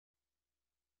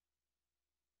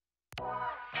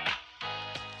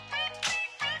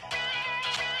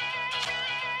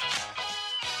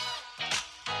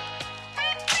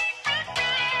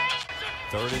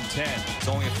Third and 10. It's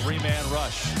only a three-man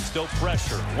rush. Still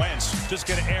pressure. Wentz just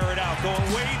going to air it out. Going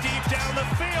way deep down the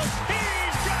field.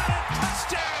 He's got it.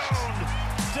 Touchdown.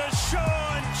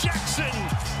 Deshaun Jackson.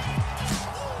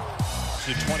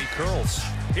 To 20 curls.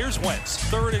 Here's Wentz.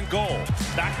 Third and goal.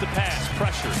 Back to pass.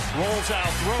 Pressure. Rolls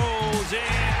out. Throws in.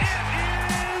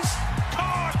 It is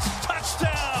caught.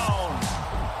 Touchdown.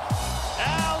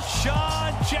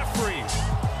 Alshon Jeffrey.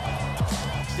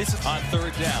 This is on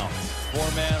third down.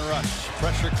 Four-man rush.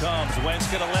 Pressure comes. Wentz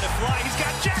going to let it fly. He's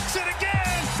got Jackson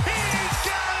again. He's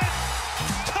got it.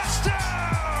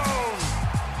 Touchdown.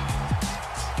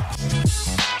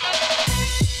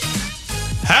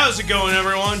 How's it going,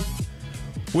 everyone?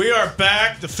 We are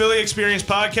back. The Philly Experience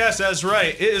Podcast. That's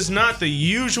right. It is not the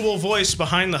usual voice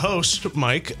behind the host,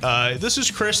 Mike. This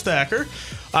is Chris Thacker.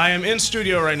 I am in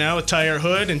studio right now with Tyre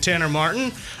Hood and Tanner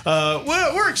Martin.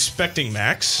 We're expecting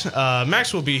Max.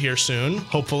 Max will be here soon,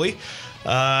 hopefully.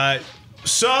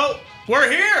 So we're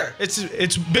here.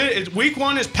 It's been week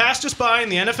one has passed us by in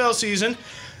the NFL season.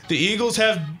 The Eagles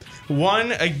have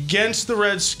won against the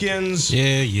Redskins.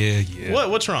 Yeah.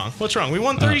 What's wrong? We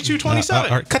won 32-27. All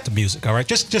right, cut the music. All right,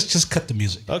 just cut the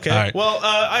music. Okay. All right. Well,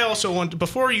 I also want to,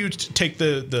 before you take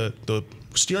the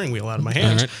steering wheel out of my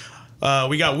hands.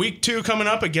 We got week 2 coming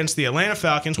up against the Atlanta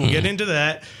Falcons. We'll get into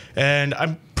that, and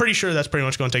I'm pretty sure that's pretty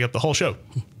much going to take up the whole show.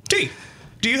 T,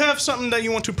 do you have something that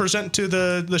you want to present to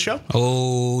the show?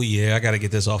 Oh, yeah, I got to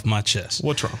get this off my chest.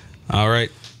 What's wrong? All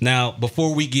right. Now,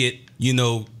 before we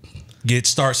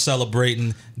start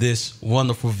celebrating this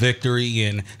wonderful victory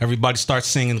and everybody starts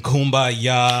singing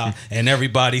Kumbaya and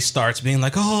everybody starts being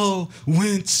like, oh,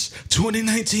 Wentz,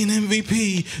 2019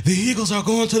 MVP, the Eagles are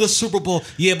going to the Super Bowl.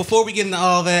 Yeah, before we get into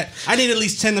all that, I need at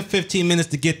least 10 to 15 minutes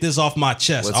to get this off my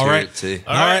chest. Let's all hear right? it, T.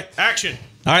 All right, action.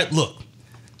 All right, look.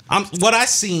 What I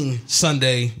seen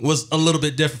Sunday was a little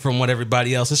bit different from what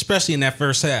everybody else, especially in that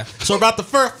first half. So for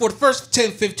the first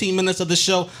 10, 15 minutes of the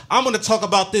show, I'm going to talk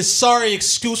about this sorry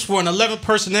excuse for an 11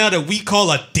 personnel that we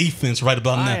call a defense right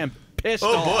about now. I am pissed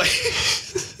Oh, off. boy.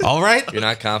 All right? You're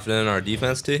not confident in our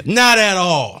defense, T? Not at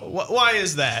all. Why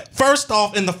is that? First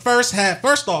off, in the first half,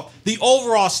 the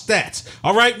overall stats.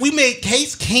 All right, we made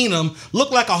Case Keenum look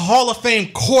like a Hall of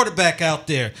Fame quarterback out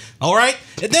there. All right,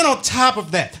 and then on top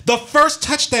of that, the first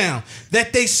touchdown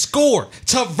that they scored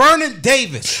to Vernon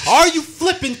Davis. Are you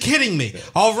flipping kidding me?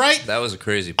 All right, That was a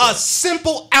crazy play. a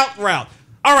simple out route.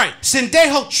 All right,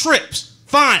 Sendejo trips.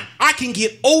 Fine, I can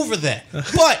get over that.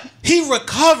 But he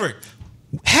recovered.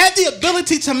 Had the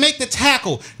ability to make the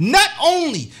tackle. Not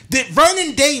only did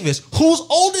Vernon Davis, who's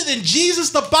older than Jesus,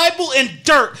 the Bible, and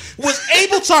dirt, was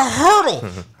able to hurdle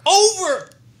over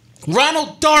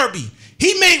Ronald Darby.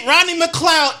 He made Ronnie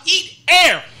McLeod eat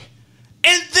air.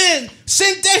 And then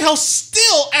Sendejo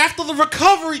still, after the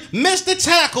recovery, missed the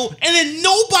tackle, and then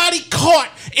nobody caught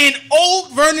in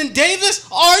old Vernon Davis?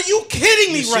 Are you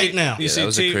kidding me right now? Yeah, that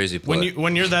was a crazy play.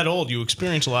 When you're that old, you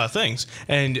experience a lot of things,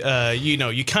 and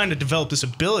you kind of develop this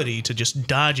ability to just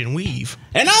dodge and weave.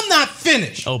 And I'm not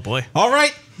finished. Oh boy! All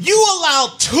right, you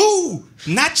allowed 2,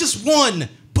 not just 1,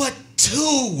 but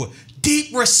 2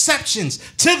 deep receptions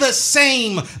to the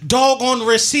same doggone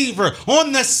receiver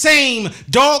on the same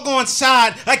doggone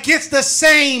side against the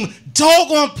same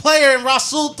doggone player in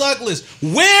Rasul Douglas.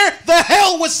 Where the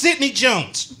hell was Sidney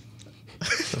Jones?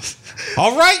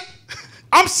 All right?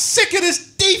 I'm sick of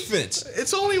this defense.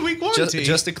 It's only week 1, T.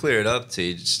 Just to clear it up,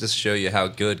 T, just to show you how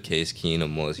good Case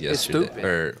Keenum was yesterday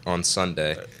or on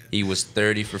Sunday. He was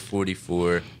 30 for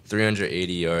 44,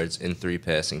 380 yards, and 3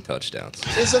 passing touchdowns.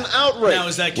 It's an outrage. Now,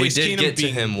 is that We Case did Keenum get to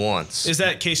being? him once. Is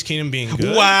that Case Keenum being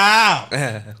good? Wow.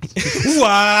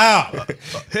 Wow.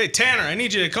 Hey Tanner, I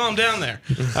need you to calm down there.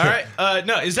 All right.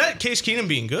 No, is that Case Keenum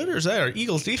being good, or is that our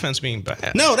Eagles defense being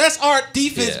bad? No, that's our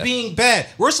defense Yeah. being bad.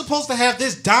 We're supposed to have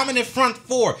this dominant front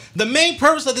four. The main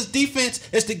purpose of this defense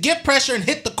is to get pressure and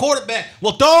hit the quarterback.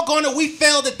 Well, doggone it, we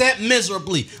failed at that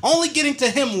miserably. Only getting to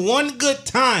him one good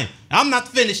time. I'm not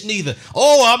finished neither.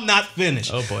 Oh, I'm not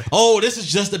finished. Oh, boy. Oh, this is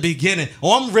just the beginning.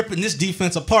 Oh, I'm ripping this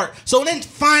defense apart. So then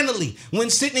finally, when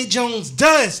Sidney Jones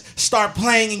does start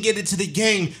playing and get into the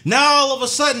game, now all of a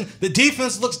sudden, the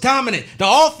defense looks dominant. The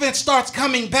offense starts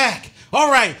coming back. All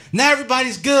right, now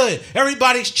everybody's good.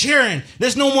 Everybody's cheering.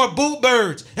 There's no more boo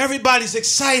birds. Everybody's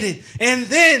excited. And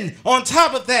then, on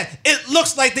top of that, it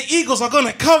looks like the Eagles are going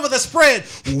to cover the spread.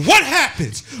 What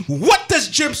happens? What does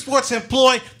Jim Schwartz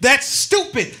employ? That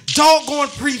stupid, doggone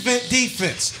prevent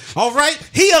defense. All right?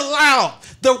 He allowed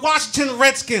the Washington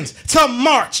Redskins to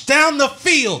march down the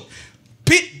field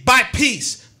bit by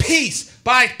piece piece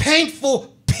by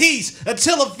painful piece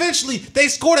until eventually they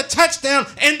scored a touchdown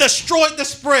and destroyed the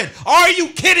spread. Are you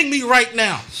kidding me right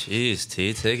now? Jeez,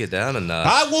 T, take it down a notch.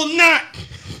 I will not.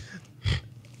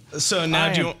 So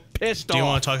now do you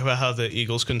want to talk about how the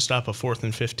Eagles couldn't stop a 4th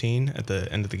and 15 at the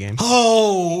end of the game?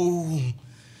 Oh,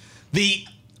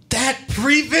 that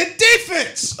prevent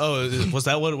defense. Oh, was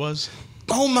that what it was?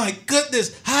 Oh my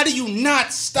goodness. How do you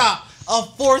not stop a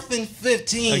 4th and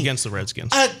 15 Against the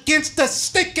Redskins. Against the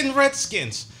stinking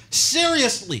Redskins.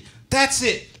 Seriously, that's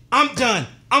it. I'm done.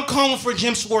 I'm calling for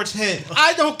Jim Schwartz's head.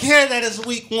 I don't care that it's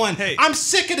week 1. Hey. I'm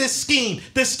sick of this scheme.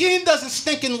 The scheme doesn't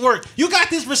stinking work. You got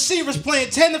these receivers playing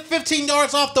 10 to 15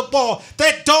 yards off the ball.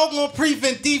 That doggone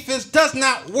prevent defense does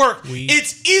not work.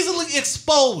 It's easily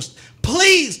exposed.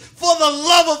 Please, for the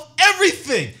love of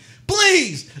everything,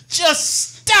 please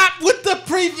just stop with the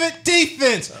prevent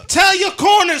defense. Tell your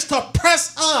corners to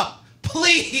press up.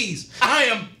 Please. I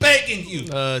am begging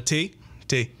you. T.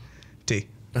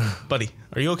 Buddy,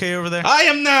 are you okay over there? I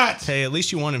am not. Hey, at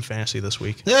least you won in fantasy this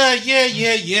week. Yeah,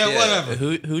 whatever.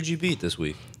 Who'd you beat this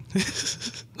week?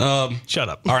 Shut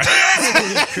up. All right.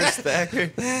 Chris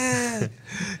Thacker.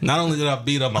 Not only did I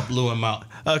beat him, I blew him out.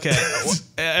 Okay,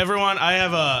 everyone, I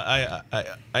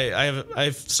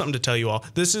have something to tell you all.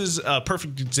 This is a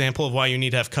perfect example of why you need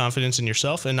to have confidence in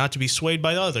yourself and not to be swayed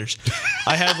by others.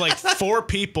 I have like 4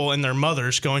 people and their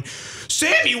mothers going,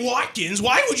 Sammy Watkins,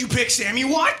 why would you pick Sammy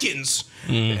Watkins?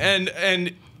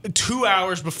 And 2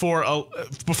 hours before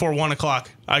 1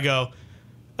 o'clock, I go,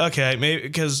 okay,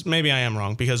 maybe I am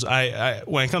wrong, because I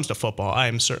when it comes to football, I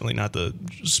am certainly not the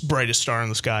brightest star in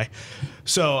the sky.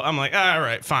 So I'm like, all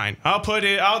right, fine. I'll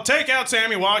take out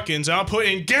Sammy Watkins. I'll put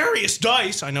in Darius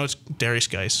Dice. I know it's Darius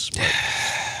Geis.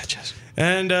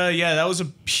 And yeah, that was a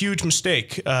huge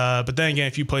mistake. But then again,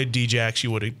 if you played D-Jax, you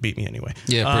would have beat me anyway.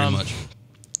 Yeah, pretty much.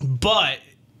 But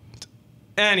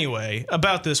anyway,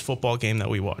 about this football game that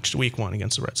we watched, week 1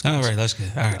 against the Redskins. All right, that's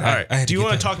good. All right. Do you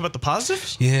want to talk about the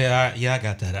positives? Yeah, I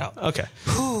got that out. Okay.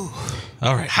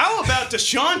 All right. How about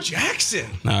Deshaun Jackson?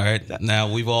 All right.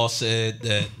 Now, we've all said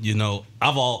that,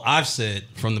 I've said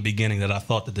from the beginning that I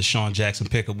thought that Deshaun Jackson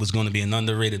pickup was going to be an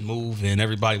underrated move, and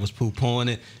everybody was poo-pooing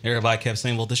it. Everybody kept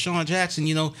saying, well, Deshaun Jackson,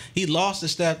 he lost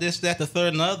this, that, the third,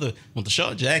 and the other. Well,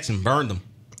 Deshaun Jackson burned him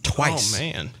twice. Oh,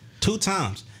 man. 2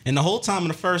 times. And the whole time in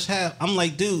the first half, I'm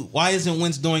like, dude, why isn't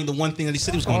Wentz doing the one thing that he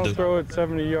said he was going to do? Throw it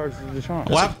 70 yards to Deshaun.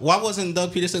 Why wasn't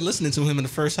Doug Peterson listening to him in the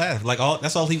first half? Like,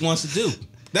 that's all he wants to do.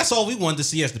 That's all we wanted to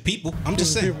see as the people. I'm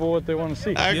just saying. People what they want to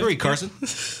see. I agree, Carson.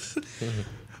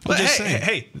 But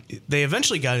hey, they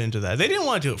eventually got into that. They didn't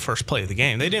want to do it first play of the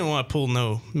game. They didn't want to pull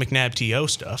no McNabb T.O.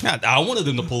 stuff. I wanted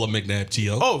them to pull a McNabb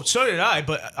T.O. Oh, so did I,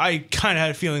 but I kind of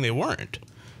had a feeling they weren't.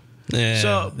 Yeah,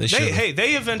 so they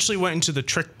eventually went into the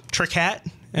trick hat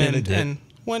and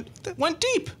went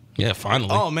deep. Yeah, finally.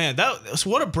 Oh man,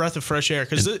 what a breath of fresh air,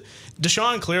 because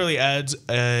Deshaun clearly adds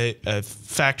a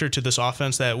factor to this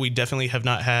offense that we definitely have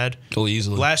not had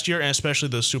easily last year, and especially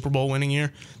the Super Bowl winning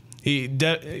year.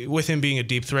 With him being a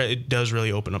deep threat, it does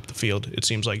really open up the field, it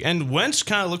seems like. And Wentz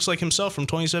kind of looks like himself from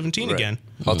 2017 again.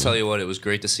 I'll tell you what, it was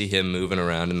great to see him moving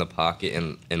around in the pocket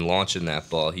and launching that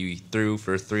ball. He threw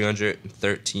for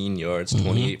 313 yards,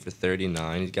 28 for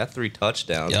 39. He's got 3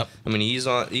 touchdowns. Yep. I mean, he's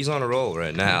on a roll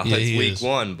right now. Yeah, it's week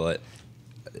 1, but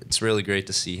it's really great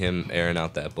to see him airing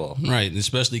out that ball. Right,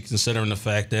 especially considering the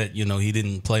fact that, he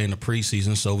didn't play in the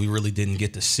preseason, so we really didn't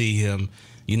get to see him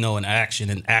in action,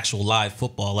 in actual live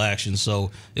football action.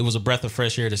 So it was a breath of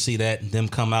fresh air to see that, and them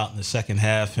come out in the second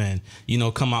half and,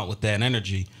 come out with that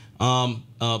energy. Not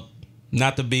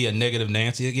to be a negative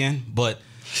Nancy again, but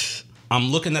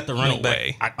I'm looking at the running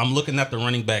back. I'm looking at the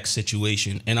running back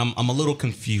situation, and I'm a little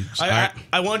confused. I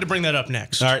wanted to bring that up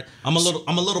next. All right. I'm a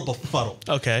little befuddled.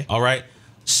 Okay. All right.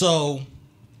 So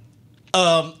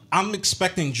I'm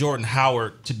expecting Jordan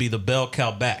Howard to be the bell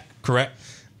cow back, correct?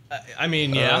 I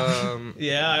mean, yeah,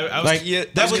 I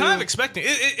was kind of expecting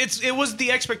it. It was the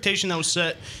expectation that was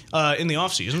set in the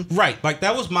offseason. Right, like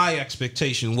that was my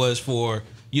expectation, was for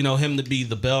him to be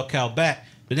the bell cow back.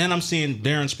 But then I'm seeing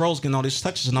Darren Sproles getting all these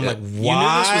touches, and I'm like, why? You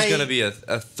knew this was going to be a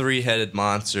 3-headed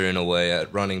monster in a way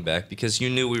at running back, because you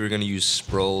knew we were going to use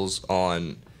Sproles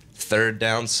on 3rd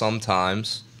down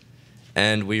sometimes,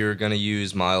 and we were going to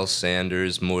use Miles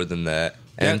Sanders more than that,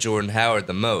 and Jordan Howard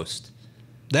the most.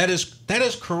 That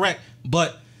is correct,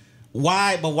 but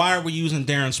why are we using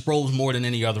Darren Sproles more than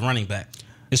any other running back,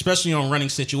 especially on running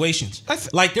situations?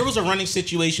 Like there was a running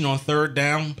situation on 3rd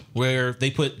down where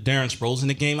they put Darren Sproles in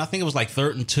the game. I think it was like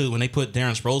 3rd and 2 when they put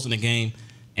Darren Sproles in the game,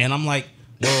 and I'm like,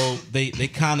 well, they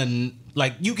kind of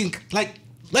like you can like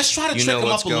let's try to You trick know him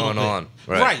what's up a little going bit. on,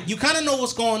 right. You kind of know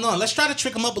what's going on. Let's try to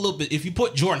trick him up a little bit. If you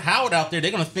put Jordan Howard out there,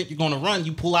 they're going to think you're going to run.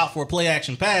 You pull out for a play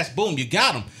action pass, boom, you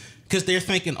got him. Because they're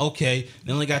thinking, okay,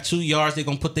 they only got 2 yards. They're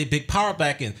gonna put their big power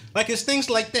back in. Like it's things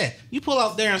like that. You pull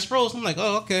out Darren Sproles, I'm like,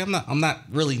 oh, okay, I'm not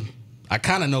really. I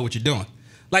kind of know what you're doing.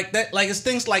 Like that. Like it's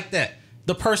things like that.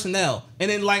 The personnel,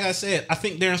 and then like I said, I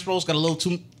think Darren Sproles got a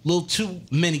little too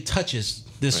many touches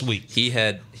this week. He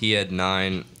had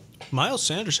 9. Miles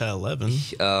Sanders had 11,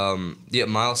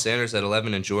 Miles Sanders had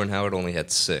 11, and Jordan Howard only had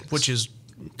 6. which is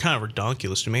kind of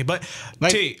ridiculous to me. But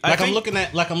Like, T, I'm looking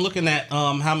at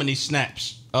how many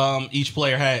snaps each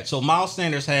player had. So Miles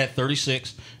Sanders had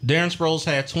 36, Darren Sproles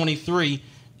had 23,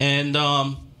 and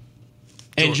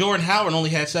Jordan Howard only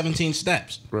had 17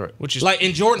 snaps. Right. which is Like,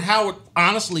 and Jordan Howard,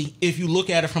 honestly, if you look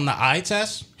at it from the eye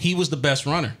test, he was the best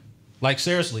runner. Like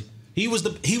seriously, he was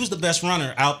the best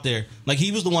runner out there. Like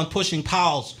he was the one pushing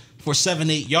Powell's for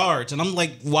 7-8 yards, and I'm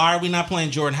like, why are we not playing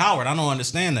Jordan Howard? I don't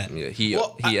understand that. Yeah,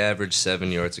 he averaged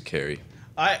 7 yards a carry.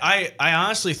 I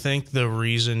honestly think the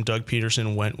reason Doug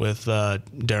Peterson went with Darren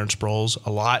Sproles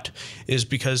a lot is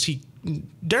because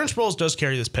Darren Sproles does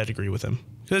carry this pedigree with him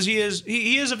because he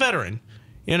is a veteran.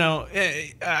 You know,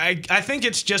 I think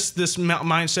it's just this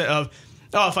mindset of,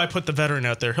 oh, if I put the veteran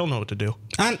out there, he'll know what to do.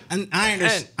 I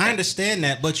understand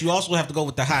that, but you also have to go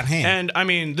with the hot hand. And I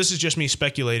mean, this is just me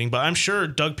speculating, but I'm sure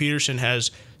Doug Peterson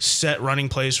has set running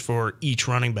plays for each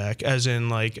running back, as in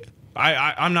like,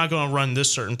 I'm not going to run this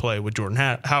certain play with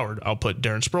Jordan Howard. I'll put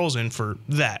Darren Sproles in for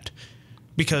that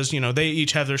because, you know, they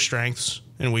each have their strengths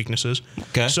and weaknesses.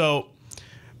 Okay. So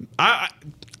I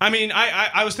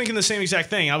was thinking the same exact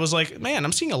thing. I was like, man,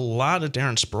 I'm seeing a lot of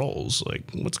Darren Sproles. Like,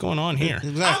 what's going on here?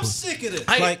 Exactly. I'm sick of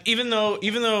it. Even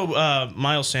though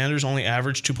Miles Sanders only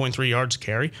averaged 2.3 yards a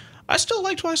carry, I still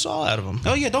liked what I saw out of him.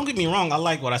 Oh yeah, don't get me wrong. I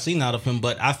like what I seen out of him,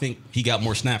 but I think he got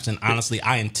more snaps than honestly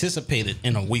I anticipated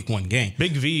in a Week 1 game.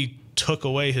 Big V took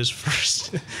away his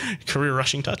first career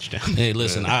rushing touchdown. Hey,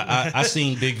 listen, I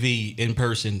seen Big V in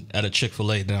person at a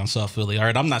Chick-fil-A down South Philly. All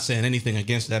right, I'm not saying anything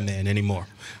against that man anymore.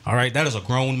 All right, that is a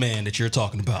grown man that you're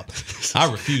talking about.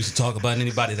 I refuse to talk about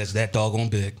anybody that's that doggone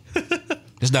big.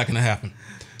 It's not gonna happen.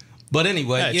 But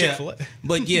anyway, yeah. Chick-fil-A.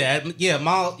 But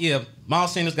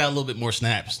Miles Sanders got a little bit more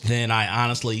snaps than I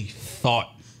honestly thought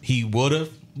he would have.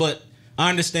 But I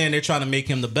understand they're trying to make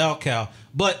him the bell cow.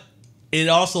 But it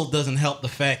also doesn't help the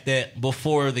fact that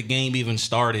before the game even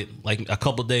started, like a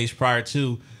couple days prior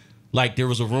to, like there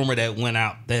was a rumor that went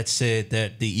out that said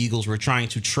that the Eagles were trying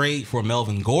to trade for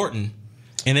Melvin Gordon,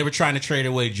 and they were trying to trade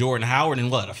away Jordan Howard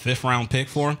and a 5th-round pick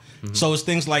for him. Mm-hmm. So it's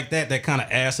things like that that kind of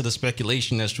adds to the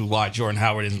speculation as to why Jordan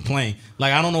Howard isn't playing.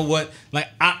 Like I don't know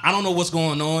what's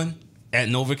going on at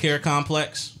NovaCare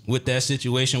Complex with that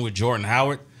situation with Jordan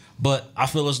Howard, but I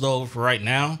feel as though for right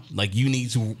now, like you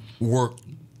need to work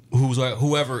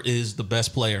whoever is the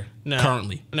best player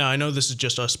currently. Now, I know this is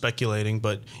just us speculating,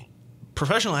 but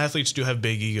professional athletes do have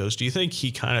big egos. Do you think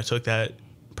he kind of took that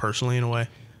personally in a way?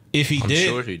 If he I'm did,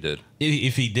 sure he did.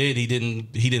 If he did, he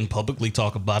didn't publicly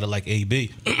talk about it like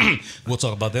AB. We'll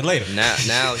talk about that later.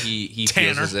 Now he feels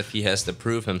Tanner. as if he has to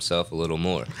prove himself a little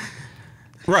more.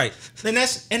 Right. And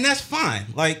that's fine.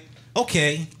 Like,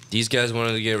 okay. These guys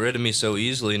wanted to get rid of me so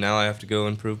easily. Now I have to go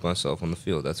and prove myself on the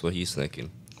field. That's what he's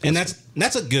thinking. And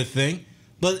that's a good thing.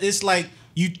 But it's like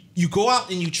you go out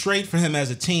and you trade for him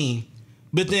as a team,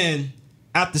 but then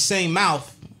out the same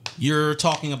mouth, you're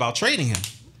talking about trading him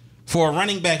for a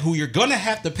running back who you're gonna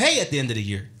have to pay at the end of the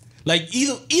year. Like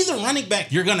either running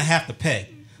back you're gonna have to pay.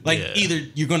 Like either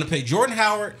you're gonna pay Jordan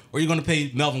Howard or you're gonna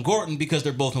pay Melvin Gordon because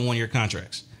they're both in 1-year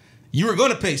contracts. You were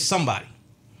gonna pay somebody.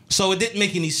 So it didn't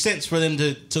make any sense for them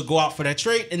to go out for that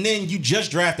trade. And then you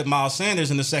just drafted Miles Sanders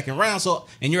in the 2nd round.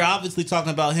 And you're obviously talking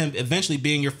about him eventually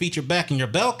being your feature back and your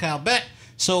bell cow back.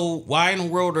 So why in the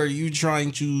world are you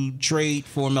trying to trade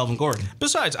for Melvin Gordon?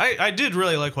 Besides, I did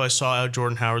really like what I saw out of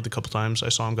Jordan Howard the couple times I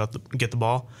saw him get the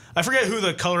ball. I forget who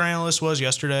the color analyst was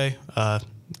yesterday.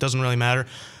 Doesn't really matter.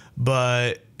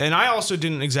 And I also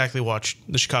didn't exactly watch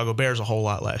the Chicago Bears a whole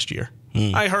lot last year.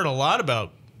 I heard a lot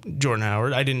about Jordan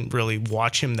Howard. I didn't really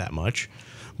watch him that much.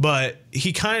 But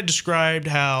he kind of described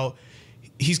how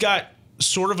he's got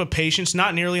sort of a patience,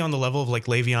 not nearly on the level of like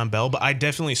Le'Veon Bell, but I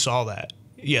definitely saw that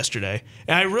yesterday.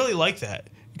 And I really like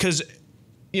that because,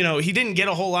 you know, he didn't get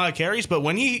a whole lot of carries, but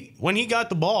when he got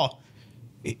the ball,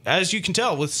 as you can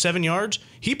tell, with 7 yards,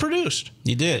 he produced.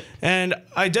 He did. And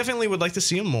I definitely would like to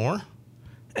see him more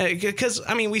because,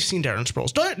 I mean, we've seen Darren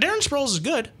Sproles. Darren Sproles is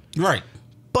good. Right.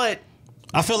 But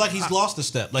I feel like he's lost a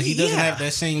step. Like he doesn't have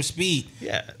that same speed.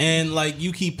 Yeah. And like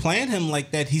you keep playing him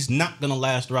like that, he's not gonna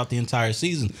last throughout the entire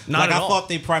season. Not at all. I thought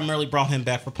they primarily brought him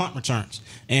back for punt returns,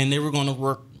 and they were gonna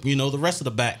work, the rest of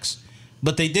the backs,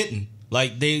 but they didn't.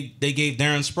 Like they gave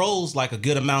Darren Sproles like a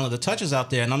good amount of the touches out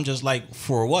there, and I'm just like,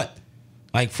 for what?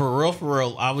 Like for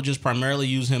real, I would just primarily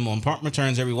use him on punt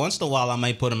returns every once in a while. I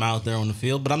might put him out there on the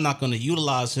field, but I'm not going to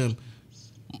utilize him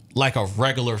like a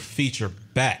regular feature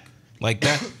back. Like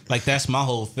that, like that's my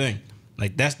whole thing.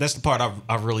 Like that's the part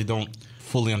I really don't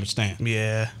fully understand.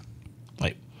 Yeah.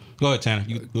 Like, go ahead, Tanner.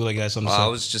 You like got something to say? I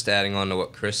was just adding on to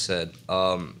what Chris said.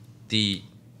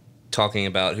 Talking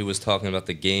about who was talking about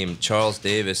the game, Charles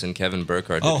Davis and Kevin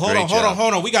Burkhardt did a great job.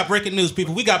 Hold on. We got breaking news,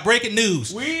 people. We got breaking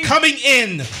news. Coming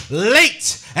in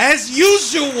late, as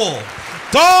usual.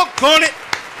 Doggone it.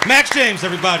 Max James,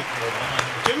 everybody.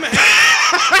 Give him a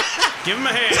hand. Give him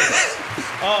a hand.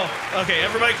 Oh, okay.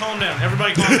 Everybody calm down.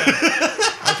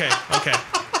 Okay.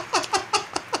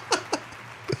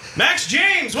 Max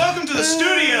James, welcome to the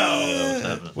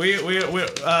studio.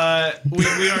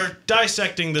 We are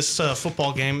dissecting this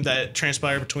football game that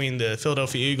transpired between the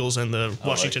Philadelphia Eagles and the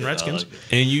Washington Redskins.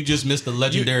 And you just missed the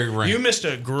legendary rant. You missed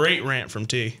a great rant from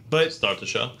T. But Start the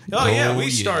show? we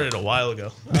started a while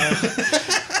ago.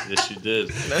 Yes, you did.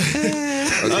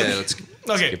 Okay, let's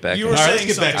get back. You were All right, saying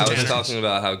let's get back something. to I was Tanner. talking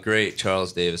about how great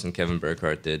Charles Davis and Kevin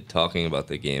Burkhardt did talking about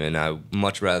the game, and I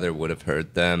much rather would have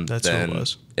heard them That's who it than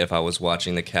was. if I was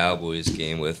watching the Cowboys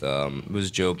game with it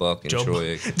was Joe Buck and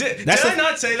Troy. Did I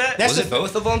not say that? Was it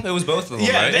both of them? It was both of them,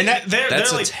 Yeah, right? and That's they're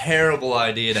a like, terrible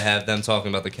idea to have them talking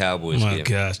about the Cowboys Oh my game.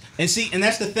 gosh. And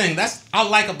that's the thing. I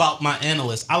like about my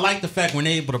analysts. I like the fact when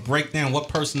they're able to break down what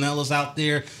personnel is out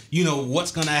there,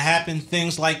 what's going to happen,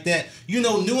 things like that.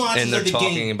 Nuances And they're of the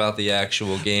talking game. about the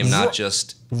actual game, not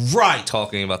just Right.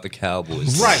 talking about the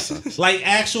Cowboys. Right. Like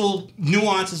actual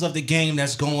nuances of the game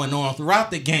that's going on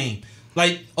throughout the game.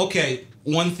 Like, okay,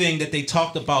 one thing that they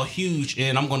talked about huge,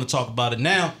 and I'm going to talk about it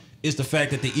now, is the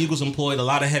fact that the Eagles employed a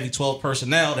lot of heavy 12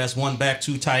 personnel. That's one back,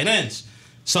 two tight ends.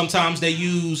 Sometimes they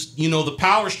used, the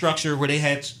power structure where they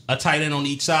had a tight end on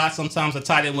each side. Sometimes a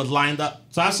tight end was lined up.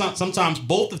 Sometimes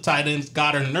both the tight ends,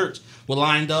 Goddard and Ertz, were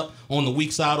lined up on the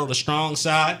weak side or the strong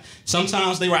side.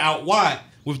 Sometimes they were out wide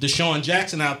with Deshaun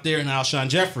Jackson out there and Alshon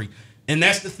Jeffrey. And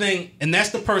that's the thing, and that's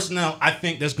the personnel I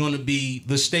think that's going to be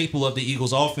the staple of the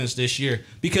Eagles offense this year,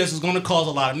 because it's going to cause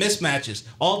a lot of mismatches,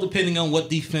 all depending on what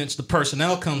defense the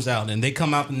personnel comes out in. They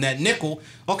come out in that nickel,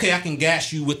 okay, I can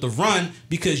gash you with the run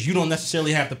because you don't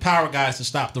necessarily have the power guys to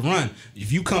stop the run.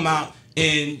 If you come out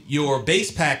in your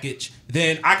base package,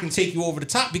 then I can take you over the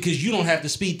top because you don't have the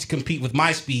speed to compete with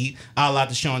my speed, a la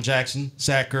Deshaun Jackson,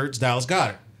 Zach Ertz, Dallas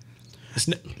Goedert.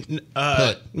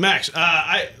 Max,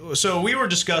 so we were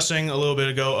discussing a little bit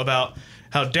ago about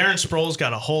how Darren Sproles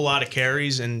got a whole lot of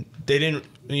carries and they didn't,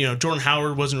 Jordan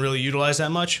Howard wasn't really utilized that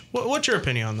much. What's your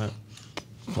opinion on that?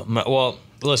 Well,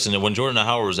 listen, when Jordan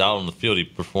Howard was out on the field, he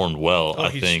performed well. I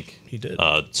think he did.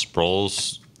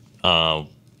 Sproles,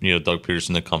 Doug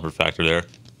Peterson, the comfort factor there.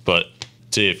 But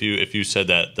see, if you said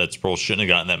that Sproles shouldn't have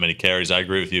gotten that many carries, I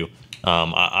agree with you.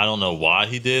 I don't know why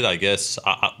he did. I guess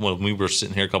when we were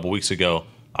sitting here a couple weeks ago,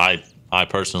 I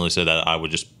personally said that I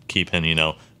would just keep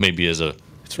him, maybe as a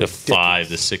 5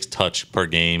 to 6 touch per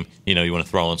game. You want to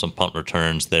throw in some punt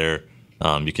returns there.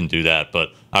 You can do that.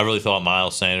 But I really thought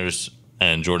Miles Sanders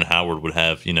and Jordan Howard would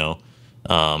have,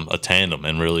 a tandem,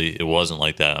 and really it wasn't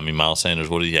like that. I mean, Miles Sanders,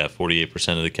 what did he have?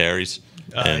 48% of the carries,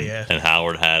 and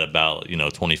Howard had about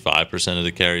 25% of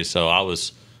the carries. So I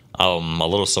was a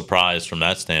little surprised from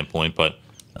that standpoint. But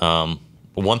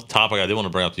one topic I did want to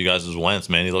bring up to you guys is Wentz.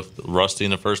 Man, he looked rusty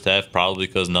in the first half, probably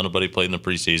because nobody played in the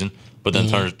preseason. But then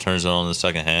turns it on in the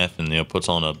second half and puts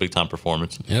on a big time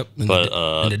performance. Yep.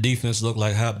 And the defense looked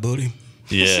like hot booty.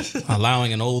 Yeah.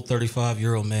 Allowing an old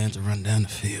 35-year-old man to run down the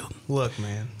field. Look,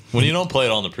 man. When you don't play it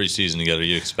all in the preseason together,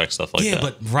 you expect stuff like that. Yeah,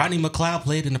 but Rodney McLeod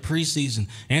played in the preseason.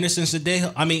 Andrew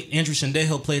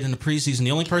Sandejo played in the preseason.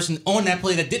 The only person on that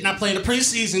play that did not play in the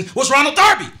preseason was Ronald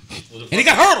Darby. And he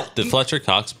got hurdled. Did Fletcher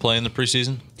Cox play in the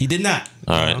preseason? He did not.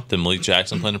 All right. Did Malik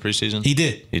Jackson play in the preseason? He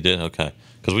did. He did? Okay.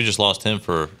 Because we just lost him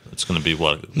for, it's going to be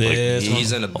what?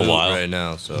 He's in a boot while right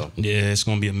now, so. Yeah, it's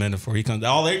going to be a minute before he comes.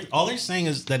 All they're saying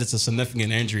is that it's a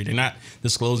significant injury. They're not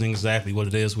disclosing exactly what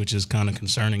it is, which is kind of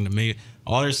concerning to me.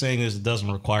 All they're saying is it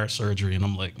doesn't require surgery, and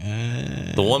I'm like,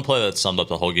 The one play that summed up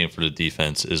the whole game for the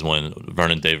defense is when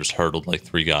Vernon Davis hurdled like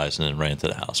 3 guys and then ran to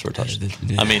the house for a touchdown.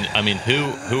 Yeah. I mean,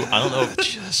 who? I don't know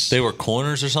if they were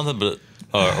corners or something, but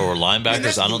or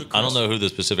linebackers. I don't know who the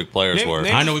specific players were.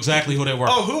 I know exactly who they were.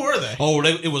 Oh, who were they?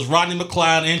 It was Rodney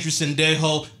McLeod, Andrew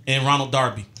Sandejo, and Ronald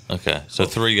Darby. Okay, so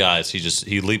 3 guys.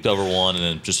 He leaped over one and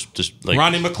then just like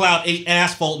Ronnie McLeod ate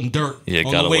asphalt and dirt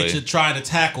on got the way away. to try to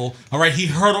tackle. All right, he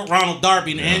hurdled Ronald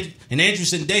Darby and Andrew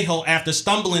Sendejo, after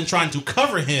stumbling trying to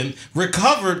cover him,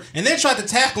 recovered and then tried to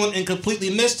tackle him and completely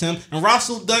missed him. And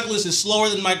Russell Douglas is slower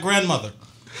than my grandmother.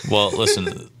 Well,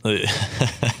 listen,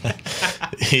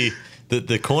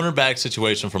 the cornerback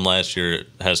situation from last year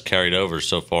has carried over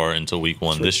so far until week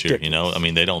 1 this year. You know, I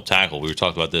mean, they don't tackle. We were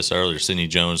talking about this earlier. Sidney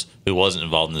Jones, who wasn't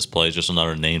involved in this play, is just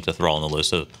another name to throw on the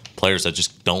list of players that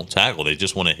just don't tackle. They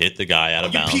just want to hit the guy out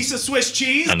of bounds. Piece of Swiss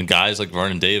cheese. And guys like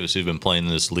Vernon Davis, who've been playing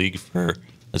in this league for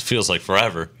it feels like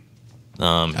forever.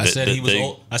 I said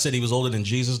he was older than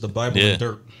Jesus, the Bible, and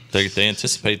dirt. They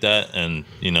anticipate that, and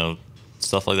you know.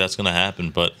 Stuff like that's going to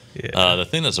happen, but the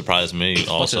thing that surprised me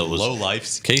also was low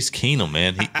lifes. Case Keenum.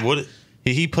 Man,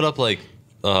 he put up like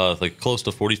close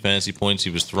to 40 fantasy points.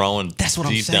 He was throwing. That's what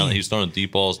I'm deep saying. He was throwing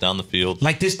deep balls down the field,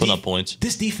 Like this, putting up points.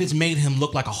 This defense made him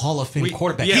look like a Hall of Fame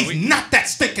quarterback. yeah, He's not that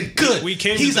stinking good.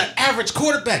 He's an average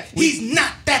quarterback. He's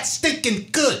not that stinking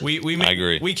good. I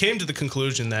agree. We came to the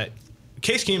conclusion that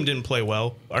Case Keenum didn't play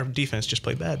well. Our defense just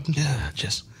played bad.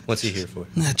 What's he here for?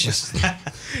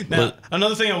 Now,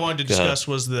 another thing I wanted to discuss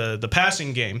was the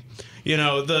passing game. You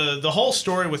know, the whole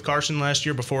story with Carson last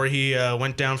year before he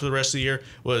went down for the rest of the year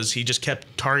was he just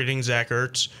kept targeting Zach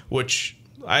Ertz, which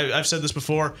I've said this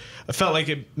before. I felt like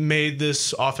it made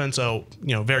this offense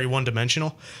very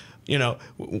one-dimensional. You know,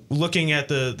 looking at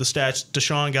the stats,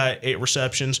 Deshaun got 8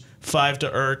 receptions, 5 to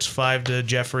Ertz, 5 to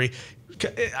Jeffrey.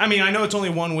 I mean, I know it's only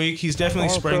 1 week. He's definitely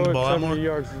spreading the ball out more. 70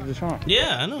 yards to Deshaun.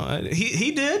 Yeah, I know.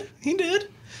 He did.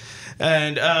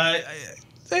 And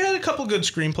they had a couple good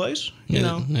screenplays. You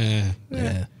know.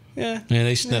 Yeah.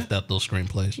 They sniffed out those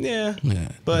screenplays. Yeah.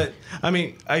 But I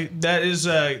mean,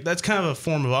 that's kind of a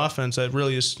form of offense that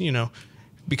really is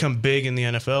become big in the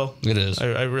NFL. It is.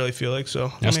 I really feel like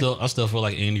so. I still feel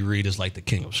like Andy Reid is like the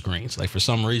king of screens. Like for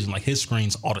some reason, like his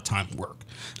screens all the time work.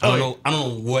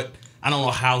 I don't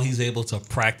know how he's able to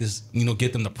practice,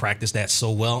 get them to practice that so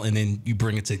well, and then you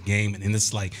bring it to the game, and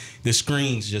it's like the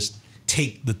screens just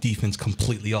take the defense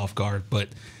completely off guard. But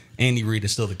Andy Reid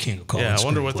is still the king of calling. Yeah, I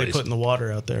wonder what they put in the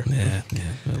water out there. Yeah.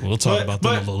 We'll talk about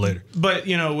that a little later. But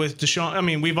with Deshaun, I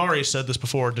mean, we've already said this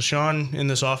before. Deshaun in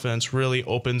this offense really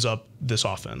opens up this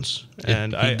offense,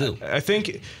 and I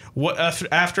think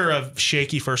after a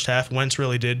shaky first half, Wentz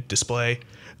really did display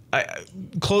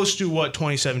close to what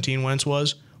 2017 Wentz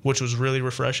was, which was really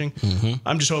refreshing. Mm-hmm.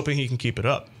 I'm just hoping he can keep it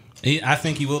up. I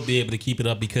think he will be able to keep it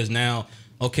up because now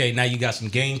you got some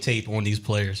game tape on these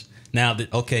players. Now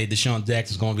that, Deshaun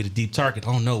Jackson's going to be the deep target.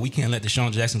 Oh, no, we can't let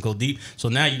Deshaun Jackson go deep. So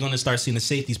now you're going to start seeing the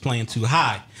safeties playing too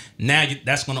high. Now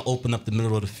that's going to open up the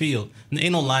middle of the field. And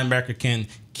ain't no linebacker can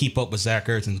keep up with Zach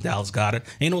Ertz and Dallas Goedert.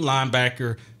 Ain't no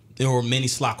linebacker or many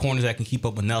slot corners that can keep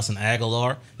up with Nelson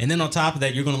Aguilar. And then on top of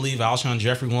that, you're going to leave Alshon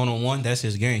Jeffrey one-on-one. That's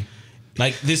his game.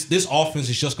 Like this offense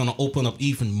is just going to open up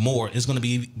even more. It's going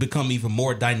to become even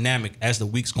more dynamic as the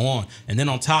weeks go on. And then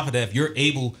on top of that, if you're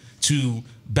able to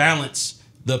balance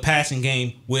the passing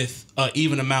game with an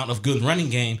even amount of good running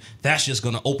game, that's just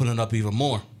going to open it up even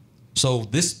more. So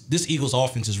this Eagles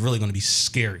offense is really going to be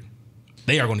scary.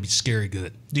 They are going to be scary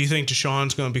good. Do you think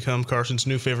Deshaun's going to become Carson's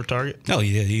new favorite target? Oh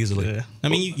yeah, easily. Yeah. I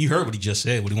mean, you heard what he just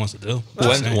said. What he wants to do.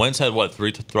 Wentz had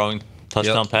 3 throwing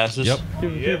touchdown passes? Yep.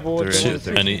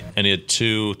 And he had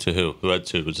 2 to who? Who had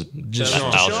 2? Was it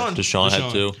Deshaun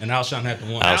had 2? And Alshon had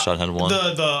the 1. Alshon had 1.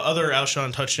 The other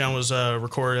Alshon touchdown was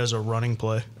recorded as a running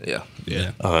play. Yeah.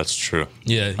 Oh, that's true.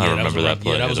 Yeah, I remember that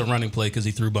play. Yeah, that was a running play because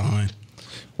he threw behind.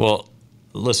 Well,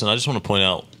 listen, I just want to point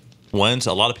out Wentz.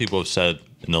 A lot of people have said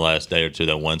in the last day or two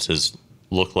that Wentz has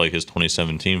looked like his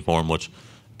 2017 form, which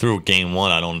through game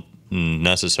 1 I don't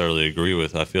necessarily agree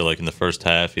with. I feel like in the first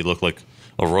half he looked like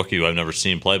a rookie who I've never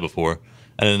seen play before.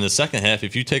 And in the second half,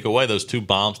 if you take away those 2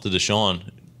 bombs to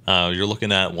Deshaun, you're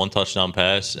looking at 1 touchdown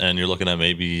pass, and you're looking at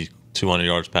maybe 200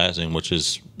 yards passing, which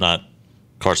is not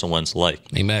Carson Wentz like.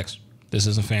 Hey, Max, this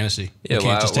isn't fantasy. Yeah, you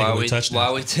can't just take away touchdowns. Why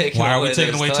are we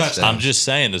taking away touchdowns? I'm just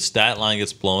saying the stat line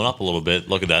gets blown up a little bit.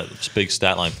 Look at that big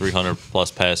stat line,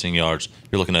 300-plus passing yards.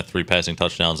 You're looking at 3 passing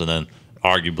touchdowns, and then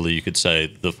arguably you could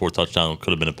say the 4th touchdown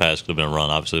could have been a pass, could have been a run.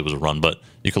 Obviously, it was a run, but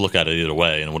you could look at it either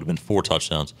way, and it would have been 4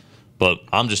 touchdowns. But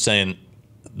I'm just saying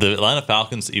the Atlanta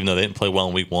Falcons, even though they didn't play well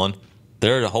in week 1,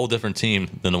 they're a whole different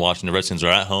team than the Washington Redskins.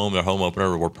 They're at home. Their home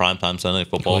opener were primetime Sunday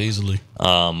football. Easily.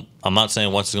 I'm not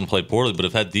saying Wentz is going to play poorly, but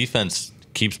if that defense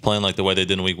keeps playing like the way they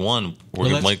did in week 1, we're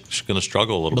going to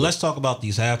struggle a little bit. But let's talk about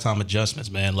these halftime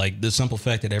adjustments, man. Like the simple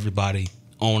fact that everybody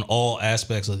on all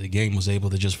aspects of the game was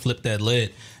able to just flip that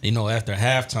lid, after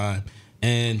halftime.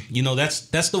 And,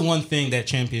 that's the one thing that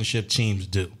championship teams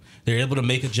do. They're able to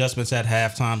make adjustments at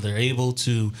halftime. They're able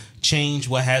to change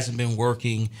what hasn't been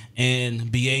working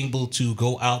and be able to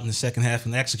go out in the second half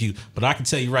and execute. But I can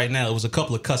tell you right now, it was a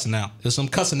couple of cussing out. There's some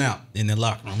cussing out in the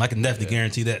locker room. I can definitely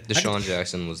guarantee that. Deshaun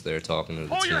Jackson was there talking to the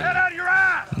Pull team. your head out of your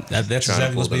ass. That's Trying to exactly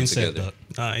pull what's them being said, together.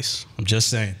 Doug. Nice. I'm just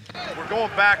saying. We're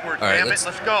going backwards, All right, damn it.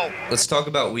 Let's go. Let's talk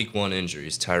about week 1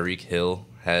 injuries. Tyreek Hill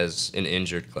has an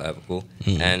injured clavicle.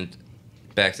 And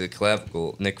back to the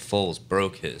clavicle, Nick Foles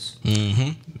broke his.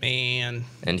 Man.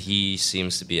 And he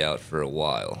seems to be out for a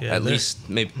while. Yeah, At there- least,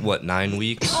 maybe, 9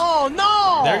 weeks?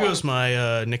 There goes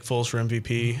my Nick Foles for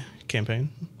MVP campaign.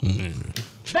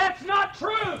 That's not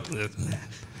true.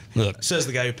 Look, Says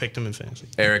the guy who picked him in fantasy.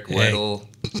 Eric Weddle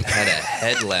had a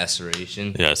head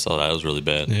laceration. Yeah, I saw that. It was really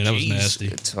bad. yeah, that was Jeez. nasty.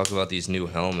 Talk about these new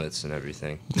helmets and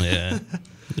everything. Yeah.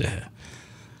 Yeah.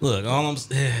 Look, all I'm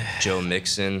Joe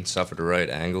Mixon suffered a right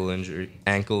ankle injury.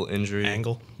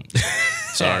 Angle.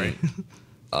 Sorry.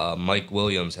 Mike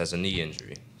Williams has a knee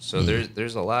injury. So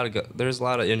there's a lot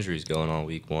of injuries going on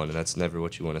week 1, and that's never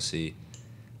what you want to see.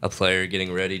 A player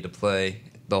getting ready to play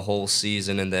the whole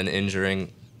season and then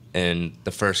injuring in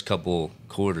the first couple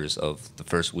quarters of the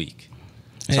first week.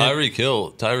 Tyreek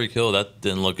Hill, that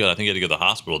didn't look good. I think he had to go to the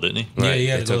hospital, didn't he? Yeah, he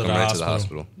had They to go took to him the right to the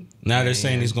hospital. hospital. Now they're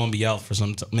saying he's going to be out for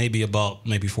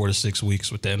maybe 4 to 6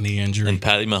 weeks with that knee injury. And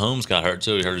Patty Mahomes got hurt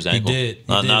too. He hurt his He ankle. did. He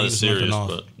Not did. He as was serious, limping off.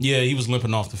 but Yeah, he was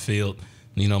limping off the field.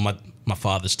 You know, my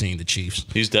father's team, the Chiefs.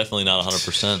 he's definitely not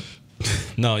 100%.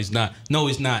 No, he's not. No,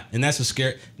 he's not. And that's a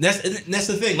scare. That's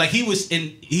the thing. Like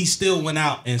he still went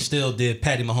out and still did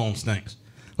Patty Mahomes things.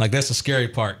 Like that's the scary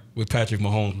part with Patrick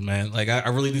Mahomes, man. Like I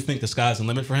really do think the sky's the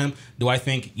limit for him. Do I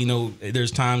think there's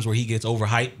times where he gets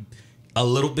overhyped a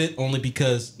little bit only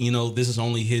because this is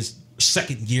only his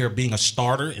second year being a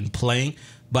starter and playing.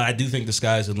 But I do think the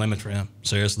sky's the limit for him.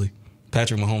 Seriously,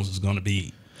 Patrick Mahomes is going to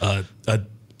be a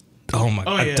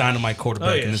dynamite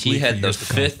quarterback in this He league. had for the years to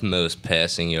come. 5th most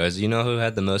passing yards. You know who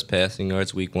had the most passing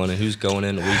yards week 1 and who's going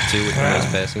into week 2 with the most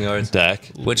passing yards?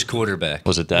 Dak. Which quarterback?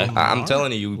 Was it Dak? I'm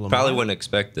telling you, probably wouldn't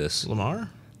expect this. Lamar?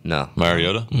 No.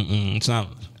 Mariota? It's not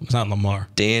Lamar.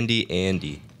 Dandy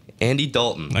Andy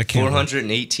Dalton, I can't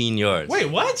 418 yards. Wait,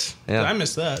 what? Yeah. I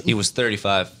missed that. He was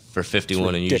 35 for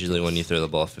 51, and usually when you throw the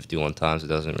ball 51 times, it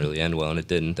doesn't really end well, and it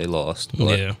didn't. They lost.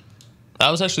 But Yeah. That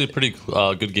was actually a pretty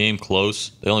good game, close.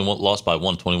 They only lost by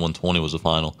 1, 21-20 was the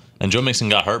final. And Joe Mixon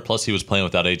got hurt, plus he was playing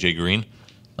without A.J. Green.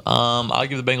 I'll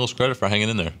give the Bengals credit for hanging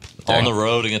in there. On the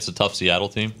road against a tough Seattle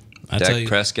team. I tell Dak you,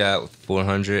 Prescott with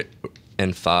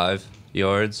 405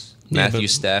 yards. Yeah, Matthew but-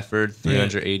 Stafford,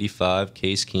 385.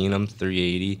 Case Keenum,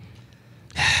 380.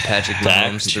 Patrick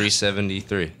Mahomes,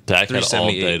 373. Dak had all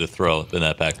 378. day to throw in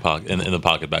that back pocket, in the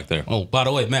pocket back there. Oh, by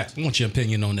the way, Max, I want your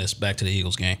opinion on this. Back to the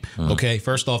Eagles game. Okay,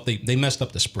 first off, they messed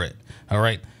up the spread. All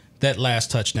right, that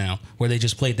last touchdown where they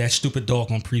just played that stupid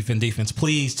dog on prevent defense.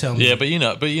 Please tell me. Yeah, but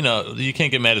you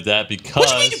can't get mad at that because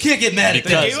What you mean you can't get mad at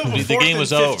that? They gave up a the fourth game and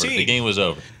was over. 15. The game was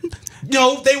over.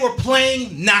 No, they were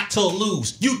playing not to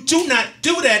lose. You do not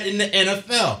do that in the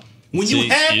NFL. When you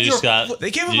have your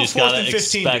They gave him you a just fourth gotta and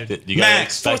 15, expect dude. it. You gotta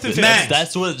Max, expect fourth and it. 15.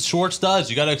 That's what Schwartz does.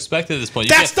 You gotta expect it at this point.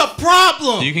 that's the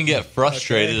problem. You can get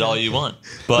frustrated all you want,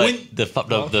 but When- the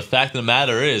fact of the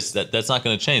matter is that's not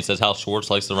going to change. That's how Schwartz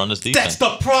likes to run his defense. That's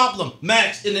the problem,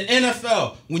 Max. In the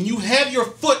NFL, when you have your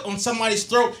foot on somebody's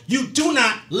throat, you do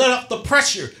not let up the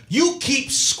pressure. You keep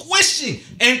squishing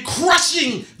and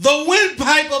crushing the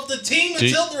windpipe of the team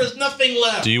until there is nothing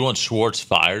left. Do you want Schwartz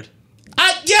fired?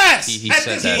 Yes. He I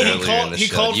said think that he- earlier in the he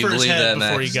show. called Do you for his believe head that,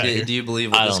 before Max? he got here. Do you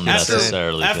believe what I this don't guy necessarily said?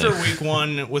 necessarily After think. week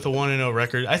 1 with a 1-0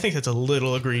 record, I think that's a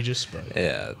little egregious,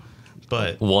 Yeah.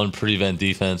 but One prevent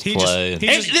defense he play. just, he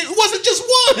And just it wasn't just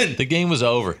one. The game was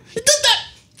over.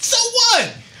 So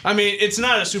what? I mean, it's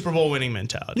not a Super Bowl winning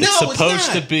mentality. No, It's supposed it's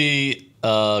to not. be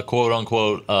quote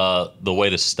unquote the way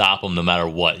to stop them no matter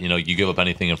what. You give up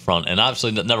anything in front, and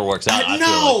obviously that never works out. I feel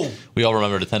No. like we all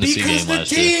remember the Tennessee Because game the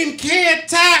last year. team can't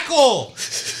tackle.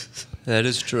 That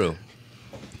is true.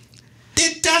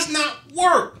 It does not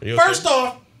work. you okay? First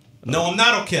off, no, I'm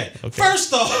not okay.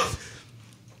 First off,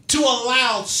 to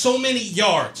allow so many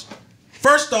yards.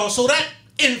 First off, so that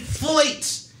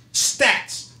inflates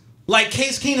stats. Like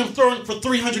Case Keenum throwing for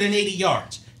 380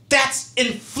 yards. That's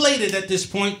inflated at this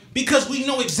point because we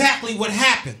know exactly what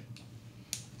happened.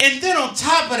 And then on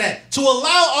top of that, to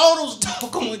allow all those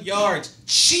doggone yards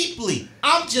cheaply,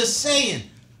 I'm just saying,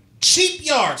 cheap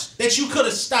yards that you could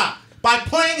have stopped by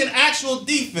playing an actual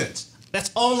defense.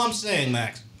 That's all I'm saying,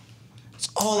 Max. That's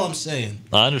all I'm saying.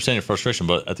 I understand your frustration,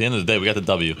 but at the end of the day, we got the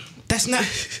W. That's not.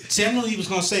 See, I knew he was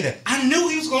going to say that. I knew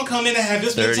he was going to come in and have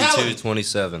this mentality.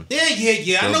 32-27.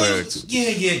 Yeah. I Go know. Birds.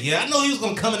 I know he was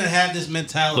going to come in and have this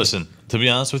mentality. Listen, to be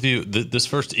honest with you, this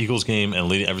first Eagles game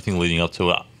and everything leading up to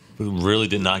it really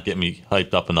did not get me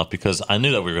hyped up enough because I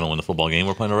knew that we were going to win the football game.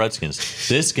 We're playing the Redskins.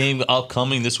 This game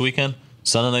upcoming this weekend,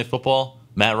 Sunday Night Football,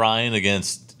 Matt Ryan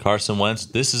against Carson Wentz.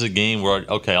 This is a game where,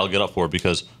 okay, I'll get up for it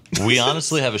because we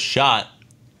honestly have a shot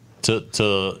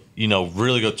to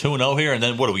really go 2-0 here. And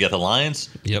then what do we got? The Lions?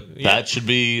 Yep. That should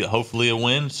be hopefully a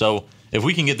win. So if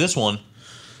we can get this one,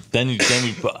 then we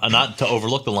not to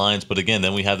overlook the Lions, but again,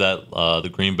 then we have that the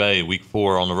Green Bay Week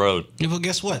 4 on the road. Yeah, well,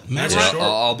 guess what? Yeah,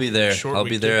 I'll be there. I'll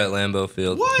be there at Lambeau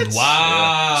Field. What?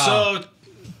 Wow.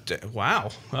 Wow.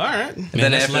 All right. And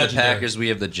then that's after the legendary. Packers, we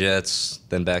have the Jets.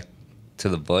 Then back to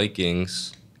the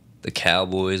Vikings, the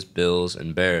Cowboys, Bills,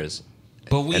 and Bears.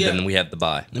 But Then we have the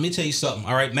bye. Let me tell you something.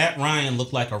 All right, Matt Ryan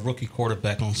looked like a rookie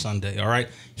quarterback on Sunday. All right,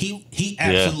 he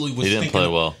absolutely was. He didn't play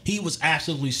well. He was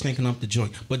absolutely stinking up the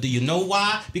joint. But do you know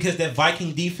why? Because that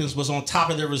Viking defense was on top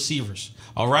of their receivers.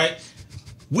 All right.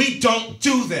 We don't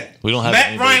do that. We don't have Matt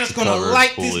anybody Ryan is to going to cover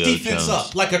light this Julio defense Jones.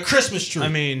 up like a Christmas tree. I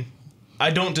mean, I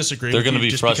don't disagree. They're going to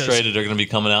be frustrated. They're going to be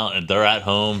coming out, and they're at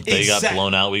home. They got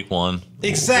blown out week 1.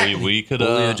 Exactly. We could.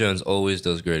 Julio Jones always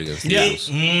does great against the Yeah. Eagles.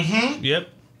 Mm-hmm. Yep.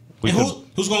 And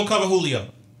who's going to cover Julio?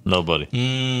 Nobody.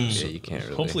 Yeah, you can't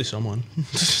really. Hopefully someone.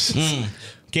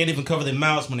 Can't even cover their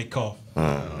mouths when they cough.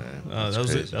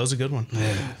 That was a good one.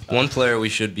 One player we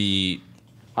should be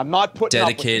I'm not putting up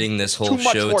with dedicating this whole too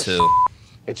much show horse. to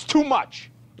It's too much.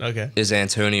 Okay. is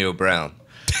Antonio Brown.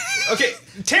 Okay,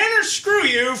 Tanner, screw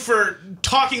you for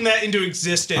talking that into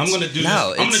existence. I'm going to do No,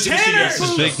 this. I'm going to it's do this to you Tanner! guys. This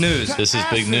is big news. This is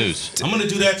big news. I'm going to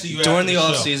do that to you During the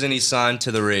after show. offseason, he signed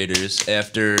to the Raiders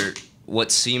after what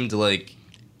seemed like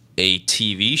a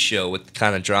TV show with the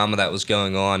kind of drama that was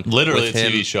going on. Literally with a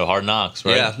him. TV show, Hard Knocks,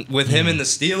 right? Yeah, with him and the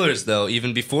Steelers, though,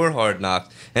 even before Hard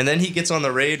Knocks. And then he gets on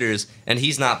the Raiders, and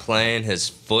he's not playing. His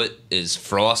foot is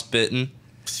frostbitten.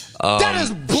 That is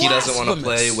He doesn't want to blasphemous.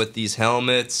 play with these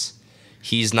helmets.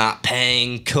 He's not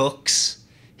paying cooks.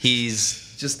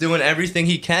 He's just doing everything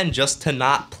he can just to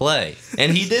not play.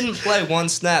 And he didn't play one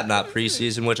snap, not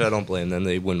preseason, which I don't blame them.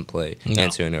 They wouldn't play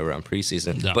Antonio around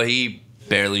preseason. No. But he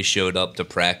barely showed up to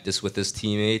practice with his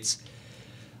teammates.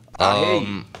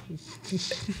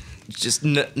 Just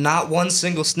not one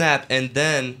single snap. And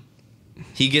then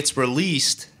he gets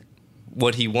released.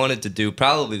 What he wanted to do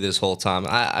probably this whole time.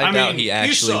 I I doubt mean, he you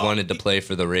actually saw- wanted to play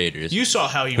for the Raiders. You saw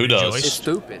how he Who does? rejoiced. It's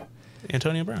stupid.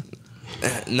 Antonio Brown.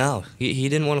 No, he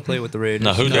didn't want to play with the Raiders.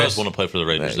 Now, who No. does want to play for the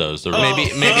Raiders, though? Is the Maybe,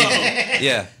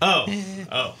 yeah. Oh.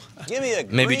 Give me a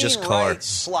Maybe green just Carr. right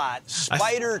slot,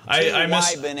 spider I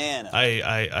missed- TY banana.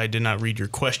 I did not read your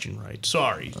question right.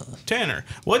 Sorry. Tanner,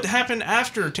 what happened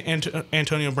after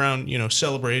Antonio Brown,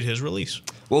 celebrated his release?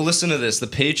 Well, listen to this. The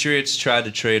Patriots tried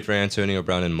to trade for Antonio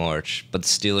Brown in March, but the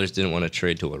Steelers didn't want to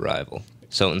trade to a rival.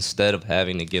 So instead of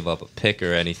having to give up a pick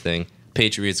or anything,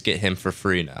 Patriots get him for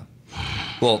free now.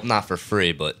 Well, not for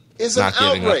free, but It's not an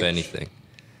giving up outrage. anything.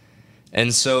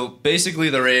 And so basically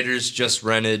the Raiders just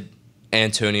rented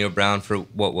Antonio Brown for,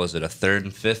 what was it, a 3rd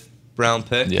and 5th round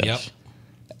pick? Yes. Yep.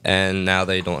 And now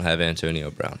they don't have Antonio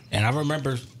Brown. And I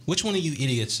remember, which one of you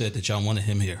idiots said that y'all wanted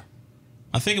him here?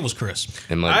 I think it was Chris.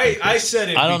 It might be I said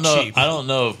it'd I don't be know. cheap. I don't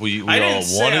know if we I all didn't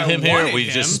say wanted I him here. wanted We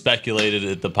him. just speculated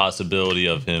at the possibility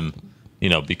of him,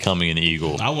 becoming an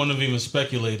Eagle. I wouldn't have even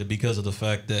speculated because of the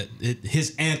fact that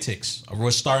his antics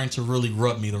were starting to really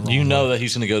rub me the wrong way. You know that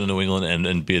he's going to go to New England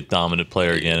and be a dominant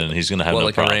player again, and he's going to have Well, no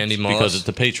like a problems Randy Moss? because it's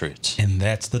the Patriots. And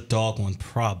that's the doggone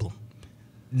problem.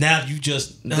 Now you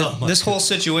just... oh my This whole God.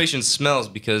 situation smells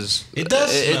because It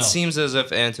does It smell. seems as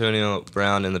if Antonio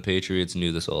Brown and the Patriots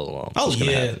knew this all along. Oh, was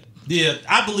gonna yeah. happen. Yeah,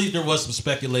 I believe there was some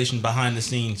speculation behind the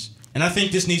scenes. And I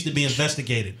think this needs to be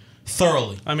investigated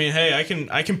thoroughly. I mean, hey, I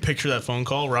can picture that phone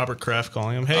call. Robert Kraft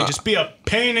calling him. Hey, just be a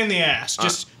pain in the ass.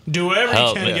 Just do whatever Hell,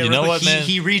 you can to man, get you rid know of what, the- man?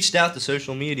 He reached out to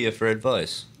social media for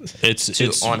advice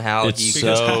It's on how it's he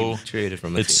so got traded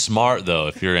from the it's team. smart though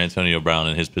if you're Antonio Brown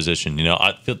in his position.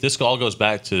 I feel this all goes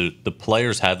back to the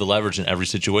players have the leverage in every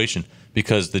situation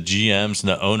because the GMs and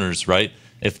the owners, right?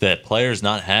 If that player's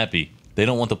not happy, they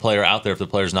don't want the player out there if the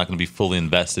player's not going to be fully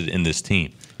invested in this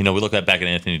team. We look back at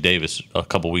Anthony Davis a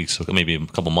couple weeks, maybe a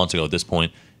couple months ago at this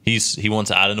point. He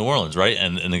wants out of New Orleans, right?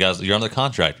 And the guys, you're under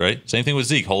contract, right? Same thing with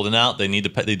Zeke, holding out. They need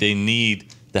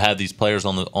to have these players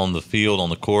on the field, on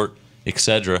the court,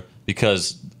 etc.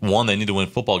 Because one, they need to win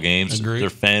football games. Agreed. Their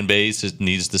fan base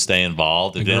needs to stay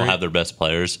involved. If they don't Agreed. have their best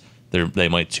players, they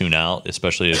might tune out,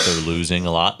 especially if they're losing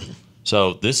a lot.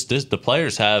 So the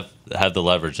players have the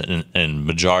leverage in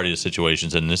majority of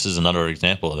situations, and this is another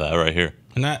example of that right here.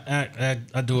 And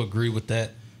I do agree with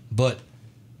that. But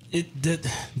the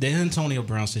Antonio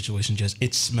Brown situation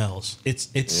it smells.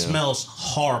 It smells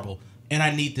horrible. and I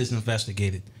need this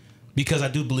investigated because I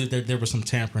do believe that there was some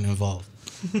tampering involved.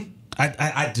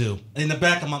 I do. In the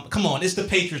back of my... Come on, it's the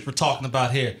Patriots we're talking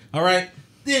about here, all right?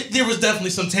 There was definitely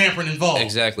some tampering involved.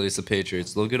 Exactly, it's the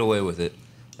Patriots. They'll get away with it.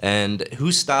 And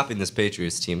who's stopping this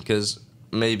Patriots team? Because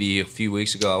maybe a few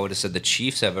weeks ago I would have said the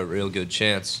Chiefs have a real good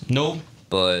chance. No.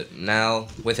 But now,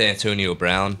 with Antonio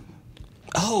Brown...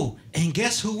 Oh, and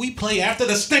guess who we play after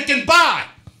the stinking bye?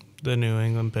 The New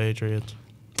England Patriots.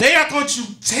 They are going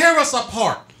to tear us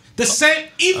apart. The same,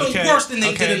 even worse than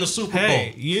they did in the Super Bowl.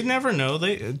 Hey, you never know.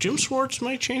 Jim Schwartz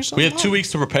might change something. We have 2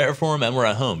 weeks to prepare for him, and we're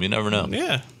at home. You never know.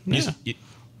 Yeah.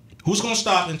 Who's going to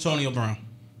stop Antonio Brown?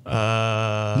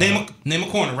 Name a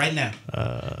corner right now.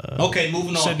 Okay,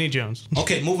 moving on. Sidney Jones.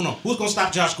 Okay, moving on. Who's going to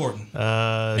stop Josh Gordon?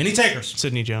 Any takers?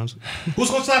 Sidney Jones. Who's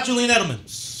going to stop Julian Edelman?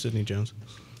 Sidney Jones.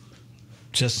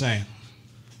 Just saying.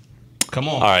 Come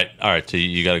on. All right. T,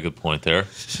 you got a good point there.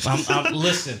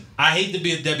 Listen, I hate to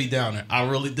be a Debbie Downer. I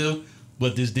really do.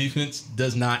 But this defense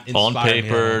does not inspire On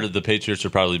paper, me. the Patriots are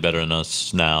probably better than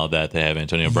us now that they have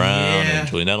Antonio Brown and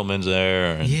Julian Edelman's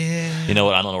there. And you know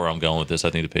what? I don't know where I'm going with this. I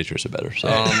think the Patriots are better. So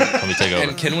let me take over.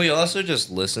 And can we also just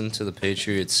listen to the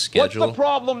Patriots' schedule? What's the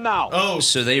problem now? Oh,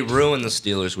 So they ruined the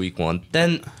Steelers week 1.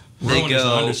 Then they Ruin is an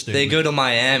go understatement. to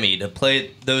Miami to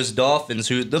play those Dolphins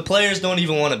who the players don't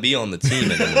even want to be on the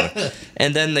team anymore.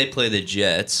 And then they play the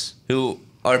Jets who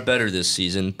are better this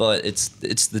season, but it's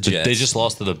the Jets. They just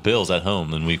lost to the Bills at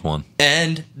home in week 1.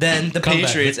 And then the Comeback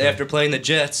Patriots, victory. after playing the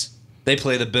Jets, they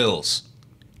play the Bills.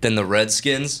 Then the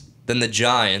Redskins, then the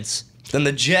Giants, then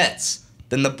the Jets,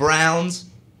 then the Browns,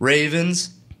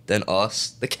 Ravens, then us,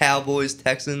 the Cowboys,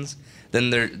 Texans. Then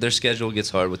their schedule gets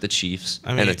hard with the Chiefs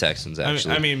and the Texans,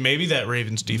 actually. I mean, maybe that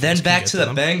Ravens defense. then can back get to the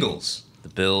them. Bengals, the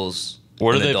Bills.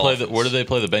 Where do and they the play? Dolphins. Where do they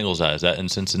play the Bengals at? Is that in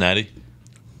Cincinnati?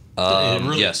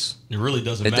 Yes. It really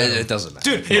doesn't matter. It doesn't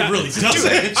matter. Dude, It really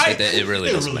doesn't. It really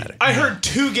doesn't matter. I heard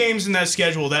 2 games in that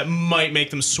schedule that might make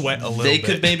them sweat a little They bit.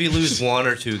 could maybe lose 1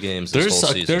 or 2 games this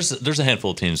whole season. There's a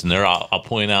handful of teams in there. I'll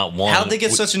point out one. How'd they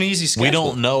get such an easy schedule? We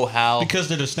don't know how. Because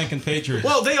they're the stinking Patriots.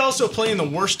 Well, they also play in the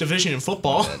worst division in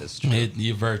football. That is true.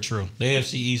 You're very true. The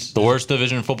AFC East. The worst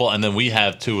division in football, and then we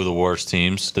have 2 of the worst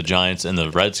teams, the Giants and the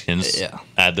Redskins. Yeah.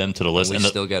 Add them to the list. We And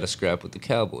still got to scrap with the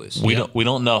Cowboys. we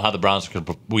don't know how the Browns could.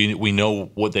 We know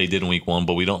what they did in week 1,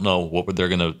 but we don't know what they're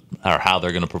gonna or how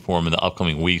they're gonna perform in the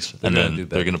upcoming weeks. And gonna then do they're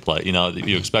better. gonna play. You know,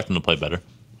 you expect them to play better,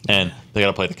 and they got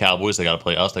to play the Cowboys. They got to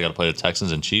play us. They got to play the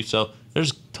Texans and Chiefs. So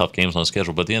there's tough games on the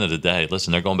schedule. But at the end of the day,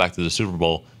 listen, they're going back to the Super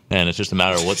Bowl, and it's just a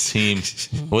matter of what team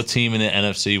in the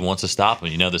NFC wants to stop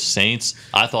them. You know, the Saints.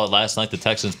 I thought last night the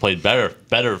Texans played better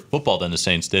football than the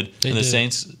Saints did, and the did.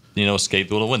 Saints, escaped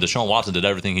with a win. Deshaun Watson did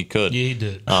everything he could. Yeah, he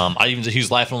did. He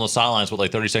was laughing on the sidelines with like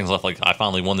 30 seconds left. Like, I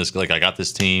finally won this. Like, I got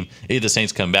this team. The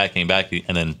Saints came back, and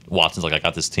then Watson's like, I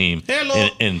got this team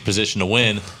in position to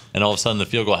win. And all of a sudden, the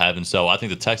field goal happened. So I think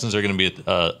the Texans are going to be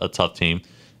a tough team,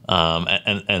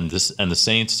 and the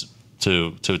Saints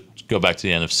to go back to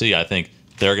the NFC. I think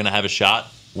they're going to have a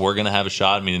shot. We're going to have a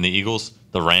shot. I mean, the Eagles,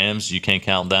 the Rams, you can't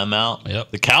count them out.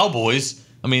 Yep. The Cowboys.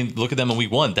 I mean, look at them in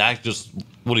week 1. Dak just,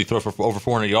 what did he throw for over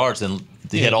 400 yards? And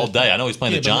he had all day. I know he's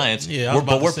playing the Giants,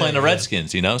 but we're playing the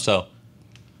Redskins, So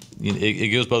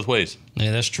it goes both ways.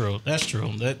 Yeah, that's true. That's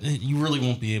true. That you really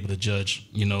won't be able to judge,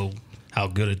 how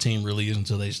good a team really is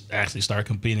until they actually start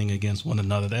competing against one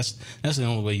another. That's the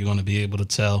only way you're going to be able to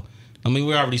tell. I mean,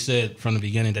 we already said from the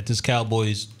beginning that this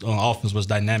Cowboys offense was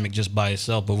dynamic just by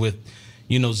itself, but with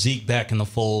Zeke back in the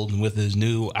fold and with his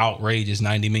new outrageous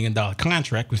 $90 million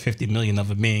contract with $50 million of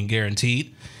it being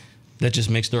guaranteed, that just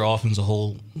makes their offense a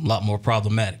whole lot more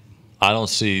problematic. I don't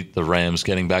see the Rams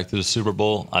getting back to the Super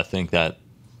Bowl. I think that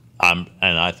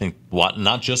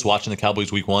not just watching the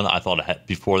Cowboys week 1, I thought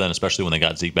before then, especially when they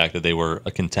got Zeke back, that they were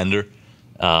a contender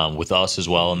with us as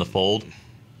well in the fold.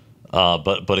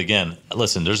 But again,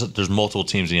 listen, there's multiple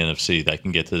teams in the NFC that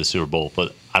can get to the Super Bowl,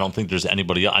 but I don't think there's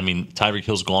anybody else. I mean, Tyreek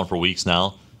Hill's gone for weeks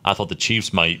now. I thought the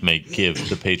Chiefs may give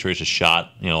the Patriots a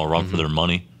shot, a run for their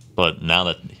money. But now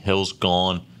that Hill's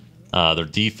gone, their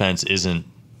defense isn't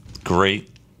great.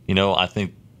 I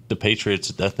think the Patriots,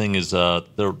 that thing is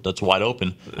that's wide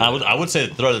open. I would say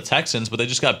throw the Texans, but they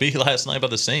just got beat last night by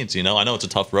the Saints. I know it's a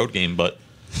tough road game, but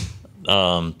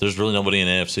there's really nobody in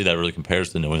the AFC that really compares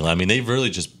to New England. I mean, they've really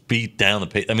just beat down the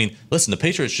Patriots. I mean, listen, the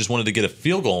Patriots just wanted to get a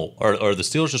field goal, or the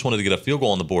Steelers just wanted to get a field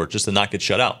goal on the board just to not get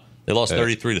shut out. They lost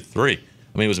 33-3.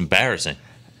 I mean, it was embarrassing.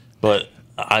 But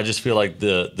I just feel like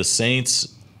the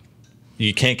Saints,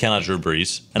 you can't count out Drew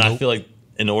Brees. And I feel like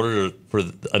in order for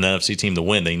an NFC team to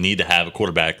win, they need to have a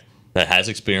quarterback that has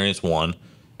experience,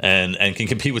 and can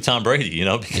compete with Tom Brady,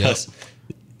 because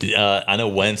I know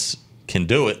Wentz can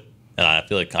do it.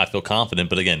 and I feel confident.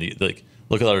 But again,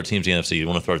 look at other teams in the NFC. You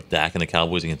want to throw Dak and the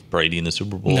Cowboys against Brady in the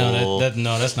Super Bowl? No,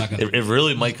 that's not going to. It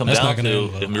really might come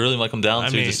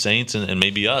down to the Saints and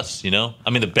maybe us. I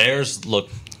mean, the Bears look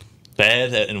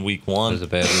bad in week 1. It was a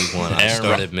bad week 1. I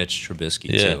started Mitch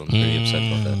Trubisky too. I'm pretty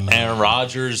upset about that. Aaron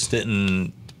Rodgers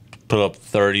didn't put up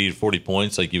 30, 40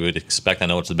 points like you would expect. I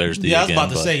know it's the Bears defense. Yeah, I was about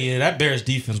to say, that Bears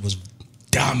defense was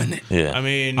dominant. Yeah. I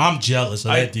mean, I'm jealous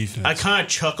of that defense. I kind of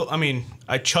chuckle. I mean,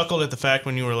 I chuckled at the fact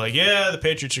when you were like, "Yeah, the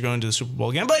Patriots are going to the Super Bowl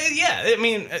again." But yeah, I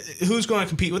mean, who's going to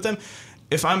compete with them?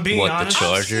 If I'm being honest, the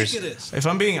Chargers? If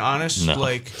I'm being honest, No.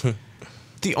 like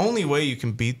the only way you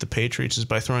can beat the Patriots is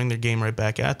by throwing their game right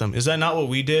back at them. Is that not what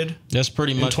we did? That's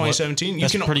pretty much in 2017.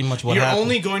 That's pretty much what you're happened.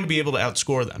 only going to be able to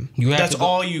outscore them. You have That's to go-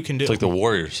 all you can do. It's like the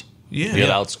Warriors. Yeah. You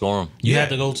got to outscore them. You had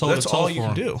to go toe to toe. That's all you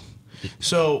can do.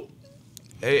 So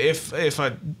if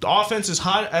an offense is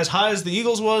as high as the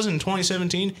Eagles was in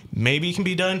 2017, maybe it can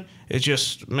be done. It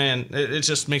just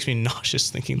makes me nauseous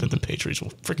thinking that the Patriots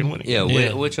will freaking win again.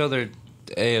 Yeah, which other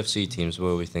AFC teams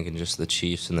were we thinking? Just the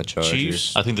Chiefs and the Chargers?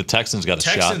 Chiefs. I think the Texans got a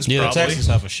Texans, shot. Yeah, the probably. Texans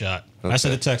have a shot. I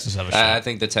said the Texans have a shot. I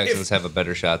think the Texans have a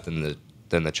better shot than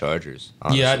the Chargers.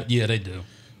 Honestly. Yeah, they do.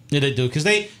 Yeah, they do because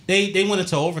they went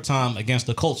into overtime against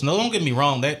the Colts. No, don't get me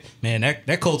wrong.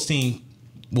 That Colts team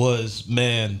was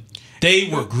they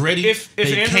were gritty. If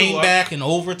they Andrew came Luck- back in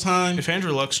overtime. If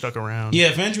Andrew Luck stuck around. Yeah,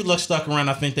 if Andrew Luck stuck around,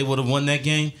 I think they would have won that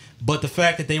game. But the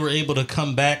fact that they were able to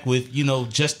come back with,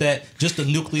 just the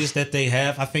nucleus that they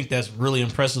have, I think that's really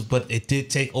impressive. But it did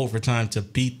take overtime to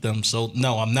beat them. So,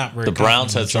 no, I'm not very The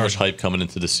Browns had confident in so much Chargers. hype coming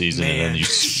into the season, Man. and then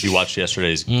you watched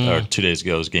yesterday's or 2 days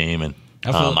ago's game, and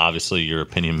obviously your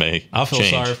opinion may I feel change.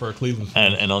 sorry for a Cleveland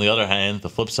fan. And on the other hand, the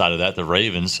flip side of that, the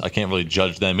Ravens, I can't really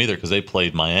judge them either because they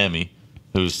played Miami,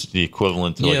 who's the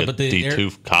equivalent to a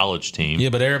D2 college team. Yeah,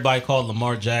 but everybody called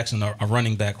Lamar Jackson a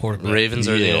running back quarterback. Ravens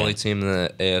are the Yeah. only team in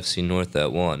the AFC North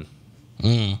that won.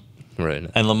 Right now.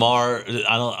 And Lamar,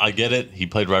 I get it. He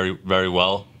played very, very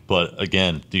well. But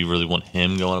again, do you really want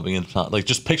him going up against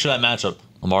just picture that matchup,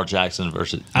 Lamar Jackson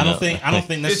versus I don't think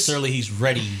necessarily he's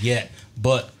ready yet,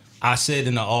 but I said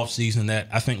in the offseason that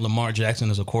I think Lamar Jackson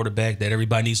is a quarterback that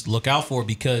everybody needs to look out for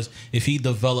because if he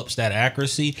develops that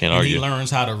accuracy Can't and he argue.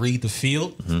 learns how to read the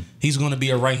field, he's going to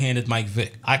be a right-handed Mike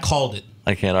Vick. I called it.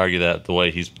 I can't argue that the way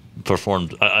he's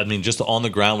performed. I mean, just on the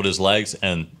ground with his legs,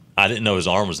 and I didn't know his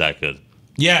arm was that good.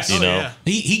 Yes. yeah.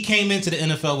 He came into the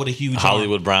NFL with a huge arm.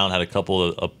 Hollywood Brown had a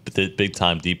couple of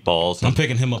big-time deep balls. I'm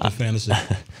picking him up in fantasy.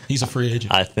 He's a free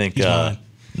agent. I think He's mine.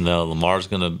 no, Lamar's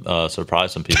going to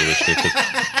surprise some people this year.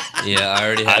 Yeah, I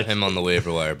already have him on the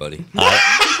waiver wire, buddy.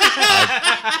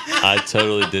 I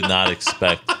totally did not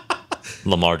expect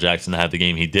Lamar Jackson to have the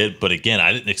game he did. But again,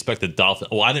 I didn't expect the Dolphins.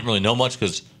 Well, I didn't really know much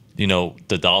because,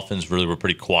 the Dolphins really were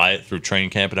pretty quiet through training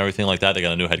camp and everything like that. They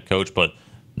got a new head coach, but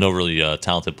no really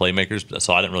talented playmakers.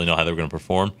 So I didn't really know how they were going to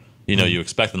perform. You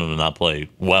expected them to not play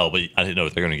well, but I didn't know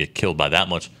if they're going to get killed by that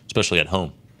much, especially at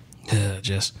home.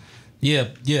 Yeah.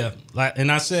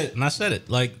 And I said it.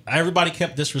 Like everybody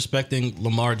kept disrespecting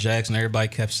Lamar Jackson. Everybody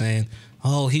kept saying,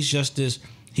 "Oh, he's just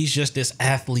this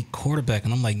athlete quarterback."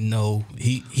 And I'm like, "No,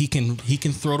 he can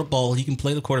throw the ball. He can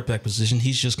play the quarterback position.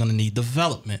 He's just going to need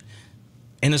development."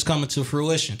 And it's coming to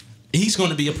fruition. He's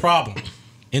going to be a problem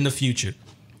in the future.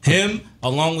 Him,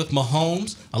 along with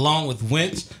Mahomes, along with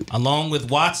Wentz, along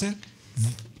with Watson,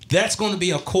 that's going to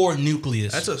be a core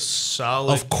nucleus. That's a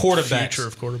solid of quarterbacks. future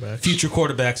of quarterbacks. Future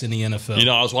quarterbacks in the NFL.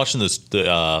 I was watching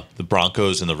the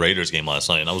Broncos and the Raiders game last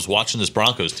night, and I was watching this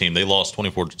Broncos team. They lost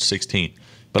 24-16,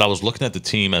 but I was looking at the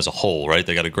team as a whole. Right,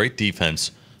 they got a great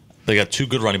defense. They got 2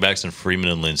 good running backs in Freeman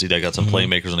and Lindsey. They got some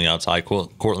playmakers on the outside.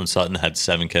 Cortland Sutton had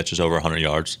 7 catches over 100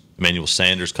 yards. Emmanuel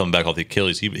Sanders coming back off the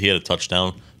Achilles. He had a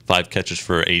touchdown. 5 catches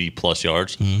for 80-plus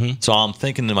yards. So I'm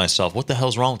thinking to myself, what the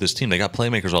hell's wrong with this team? They got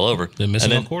playmakers all over. They're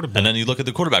missing a quarterback. And then you look at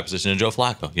the quarterback position in Joe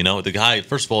Flacco. The guy,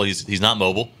 first of all, he's not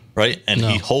mobile, right? And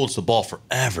he holds the ball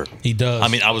forever. He does. I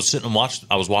mean, I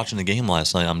was watching the game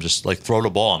last night. I'm just like, throw the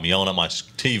ball. I'm yelling at my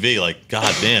TV like,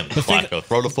 God damn, Flacco,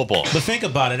 throw the football. But think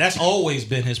about it. That's always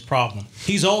been his problem.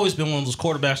 He's always been one of those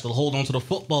quarterbacks to hold on to the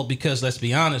football because, let's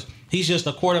be honest, he's just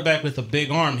a quarterback with a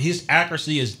big arm. His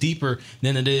accuracy is deeper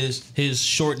than it is his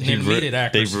short and intermediate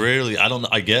accuracy. They rarely. I don't.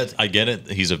 I get it.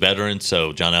 He's a veteran,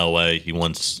 so John Elway. He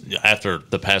wants after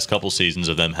the past couple seasons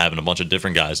of them having a bunch of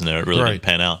different guys in there, it really didn't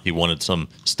pan out. He wanted some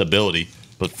stability.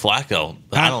 But Flacco,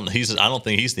 I don't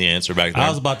think he's the answer back there. I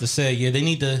was about to say, they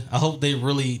need to. I hope they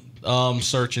really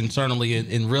search internally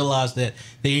and realize that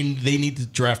they need to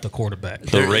draft a quarterback.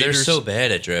 They're so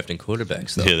bad at drafting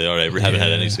quarterbacks, though. Yeah, they are. They haven't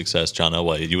had any success, John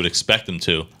Elway. You would expect them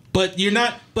to. But you're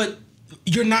not. But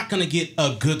you're not going to get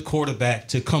a good quarterback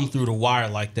to come through the wire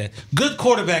like that. Good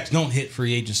quarterbacks don't hit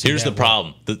free agency. Here's the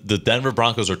problem. The Denver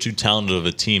Broncos are too talented of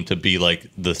a team to be like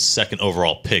the second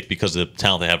overall pick because of the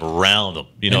talent they have around them.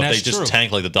 You know, if they just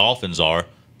tank like the Dolphins are,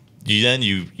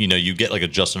 you get like a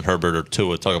Justin Herbert or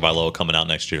Tua Tagovailoa coming out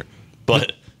next year.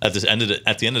 But at the end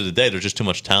of the day, there's just too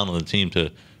much talent on the team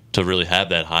to really have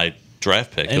that high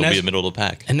draft pick. It'll be a middle of the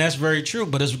pack. And that's very true,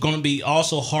 but it's going to be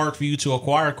also hard for you to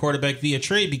acquire a quarterback via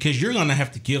trade because you're going to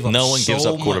have to give up. No one gives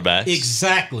up quarterbacks.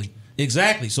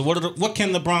 Exactly. So what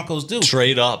can the Broncos do?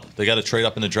 Trade up. They got to trade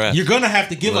up in the draft. You're going to have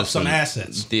to give up some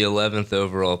assets. The 11th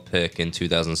overall pick in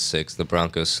 2006, the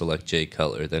Broncos select Jay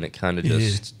Cutler. Then it kind of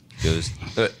just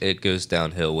goes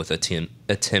downhill with a Tim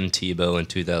Tebow in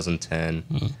 2010.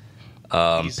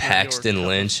 Paxton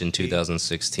Lynch in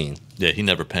 2016. Yeah, he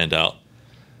never panned out.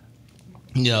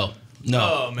 No.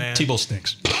 Oh, man. Tebow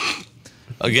stinks.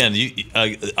 Again,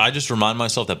 I just remind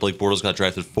myself that Blake Bortles got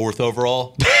drafted 4th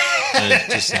overall. And it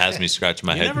just has me scratching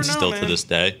my head still to this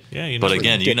day. Yeah, but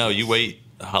again, you wait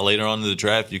later on in the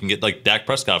draft, you can get like Dak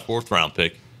Prescott, 4th round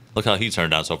pick. Look how he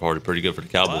turned out so far. Pretty good for the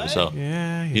Cowboys. What? So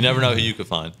you never know who you could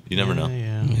find. You never know. What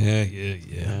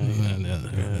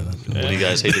do you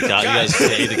guys hate? You guys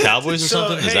hate the Cowboys or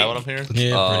something? Is that what I'm hearing?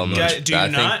 Yeah. Do you I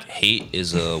not? think hate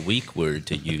is a weak word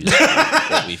to use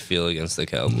that we feel against the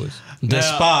Cowboys.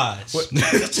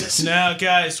 Despise. Now,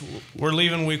 guys, we're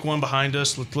leaving week 1 behind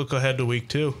us. Let's look ahead to week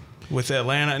 2 with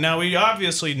Atlanta. Now, we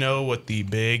obviously know what the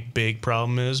big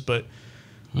problem is, but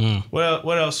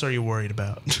what else are you worried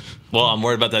about? Well, I'm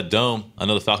worried about that dome. I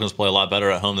know the Falcons play a lot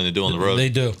better at home than they do on the road. They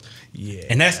do. Yeah.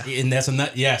 And that's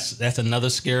another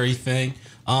scary thing.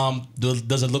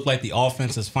 Does it look like the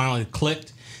offense has finally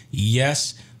clicked?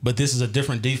 Yes. But this is a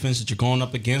different defense that you're going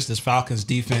up against. This Falcons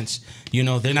defense,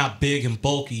 they're not big and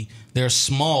bulky. They're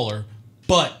smaller,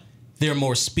 but they're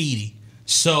more speedy.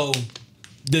 So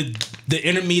the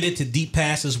intermediate to deep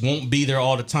passes won't be there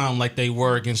all the time like they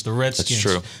were against the Redskins.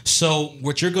 That's true. So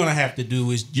what you're going to have to do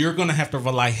is you're going to have to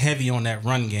rely heavy on that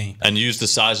run game. And use the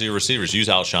size of your receivers. Use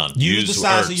Alshon. Use the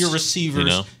size Ertz, of your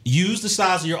receivers. Use the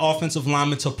size of your offensive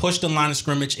linemen to push the line of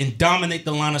scrimmage and dominate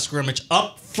the line of scrimmage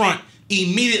up front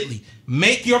immediately.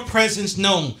 Make your presence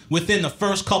known within the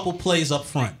first couple plays up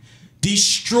front.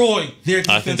 Destroy their defensive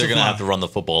line. I think they're going to have to run the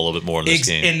football a little bit more in this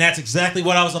game. And that's exactly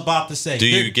what I was about to say. Do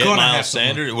you get Miles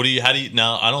Sanders?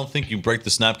 Now, I don't think you break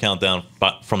the snap count down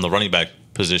from the running back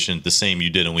position the same you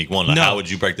did in week 1. Like, how would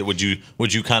you break that? Would you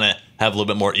kind of have a little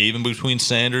bit more even between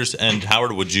Sanders and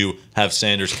Howard? Would you have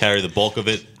Sanders carry the bulk of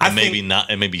it and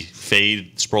maybe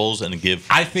fade Sproles and give?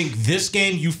 I think this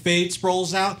game you fade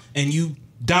Sproles out and you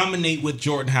dominate with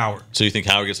Jordan Howard. So you think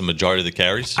Howard gets a majority of the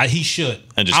carries? He should.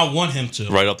 And just I want him to.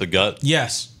 Right up the gut?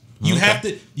 Yes. You have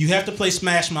to play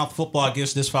smash mouth football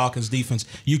against this Falcons defense.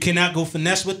 You cannot go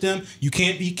finesse with them. You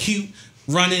can't be cute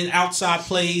running outside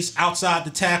plays, outside the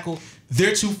tackle.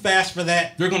 They're too fast for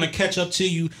that. They're going to catch up to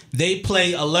you. They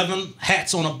play 11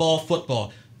 hats on a ball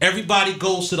football. Everybody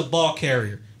goes to the ball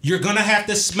carrier. You're going to have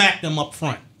to smack them up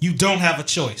front. You don't have a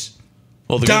choice.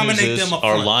 Well, the Dominate good news is them up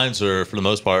our front. lines are, for the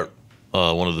most part,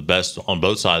 one of the best on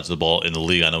both sides of the ball in the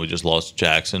league. I know we just lost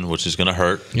Jackson, which is going to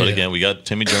hurt. But again, we got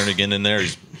Timmy Jernigan in there.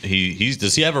 He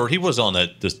was on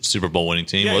the Super Bowl winning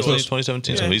team, wasn't he?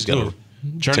 2017. So he's got a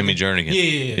Timmy Jernigan.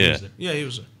 Yeah, he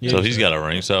was. So he's got a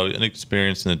ring. So an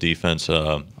experience in the defense.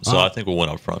 So I think we'll win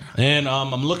up front. And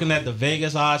I'm looking at the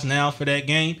Vegas odds now for that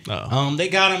game. They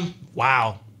got him.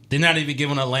 Wow, they're not even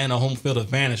giving Atlanta home field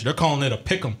advantage. They're calling it a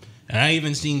pick 'em. And I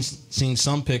even seen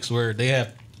some picks where they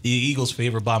have the Eagles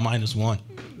favored by -1.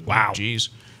 Wow. Jeez.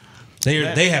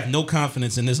 They have no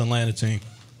confidence in this Atlanta team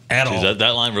at all.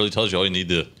 That line really tells you all you need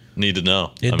to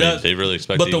know. It does. They really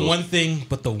expect but the Eagles.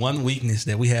 The one weakness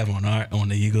that we have on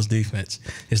the Eagles defense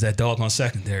is that doggone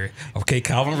secondary. Okay,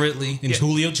 Calvin Ridley and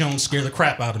Julio Jones scare the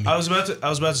crap out of me. I was about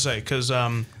to say because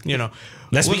Let's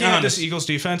be looking at honest. this Eagles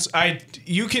defense,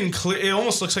 it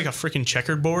almost looks like a freaking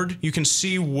checkerboard. You can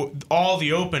see all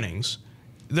the openings.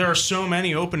 There are so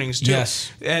many openings too. Yes.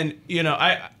 And you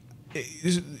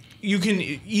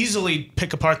can easily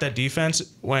pick apart that defense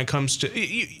when it comes to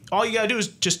all you gotta do is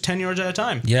just 10 yards at a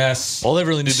time. Yes. All they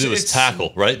really need to do is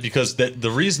tackle, right? Because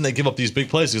the reason they give up these big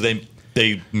plays is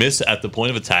they miss at the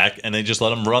point of attack and they just let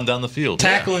them run down the field.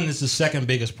 Tackling is the second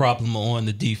biggest problem on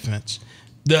the defense.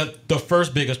 The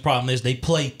first biggest problem is they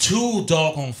play too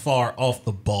doggone far off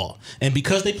the ball. And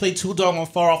because they play too doggone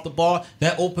far off the ball,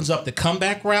 that opens up the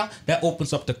comeback route, that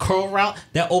opens up the curl route,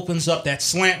 that opens up that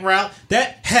slant route,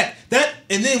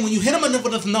 and then when you hit them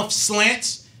with enough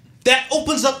slants, that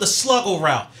opens up the sluggo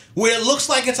route, where it looks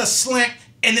like it's a slant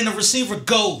and then the receiver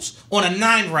goes on a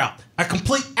 9 route, a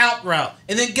complete out route,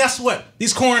 and then guess what?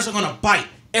 These corners are going to bite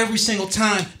every single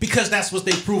time because that's what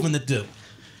they've proven to do.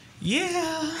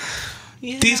 Yeah.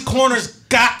 These corners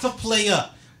got to play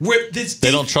up.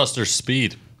 They don't trust their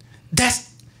speed.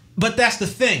 That's the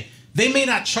thing. They may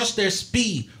not trust their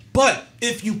speed, but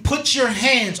if you put your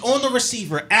hands on the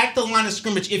receiver at the line of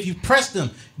scrimmage, if you press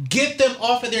them, get them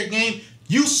off of their game,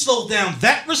 you slow down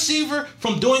that receiver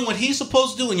from doing what he's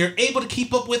supposed to do, and you're able to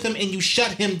keep up with him, and you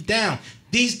shut him down.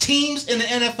 These teams in the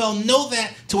NFL know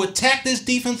that to attack this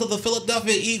defense of the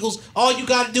Philadelphia Eagles, all you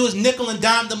got to do is nickel and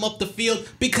dime them up the field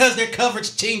because their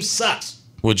coverage team sucks.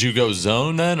 Would you go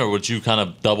zone then, or would you kind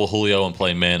of double Julio and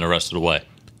play man the rest of the way?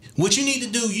 What you need to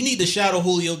do, you need to shadow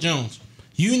Julio Jones.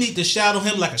 You need to shadow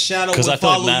him like a shadow would I feel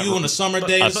follow like you on a summer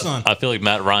day of sun. I feel like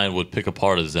Matt Ryan would pick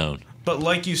apart a zone. But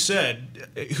like you said,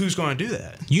 who's going to do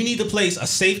that? You need to place a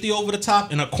safety over the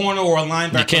top and a corner or a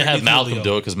linebacker. You can't have Malcolm Julio.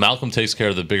 do it because Malcolm takes care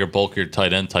of the bigger, bulkier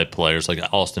tight end type players like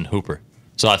Austin Hooper.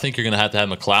 So I think you're going to have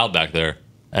McLeod back there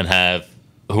and have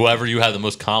whoever you have the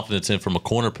most confidence in from a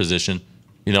corner position,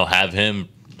 have him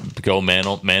go man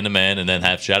to man and then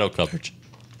have shadow coverage.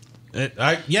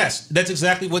 Yes, that's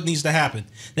exactly what needs to happen.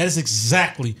 That is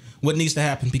exactly what needs to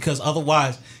happen because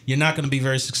otherwise you're not going to be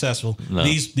very successful. No.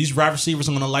 These wide receivers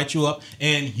are going to light you up,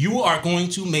 and you are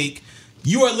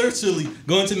literally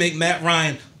going to make Matt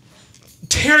Ryan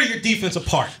tear your defense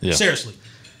apart. Yeah. Seriously.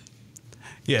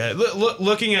 Yeah,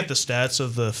 looking at the stats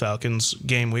of the Falcons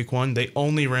game week 1, they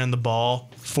only ran the ball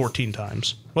 14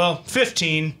 times. Well,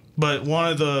 15, but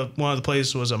one of the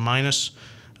plays was a minus.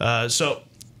 So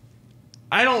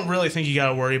I don't really think you got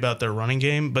to worry about their running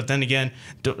game. But then again,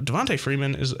 Devontae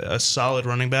Freeman is a solid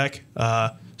running back.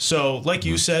 So like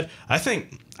you said,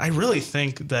 I really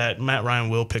think that Matt Ryan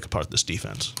will pick apart this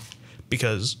defense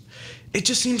because it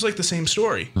just seems like the same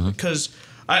story. Because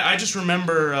I just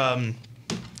remember.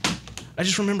 I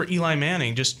just remember Eli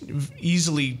Manning just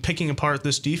easily picking apart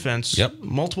this defense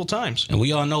multiple times. And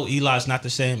we all know Eli's not the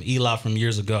same Eli from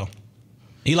years ago.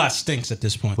 Eli stinks at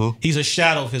this point. Huh? He's a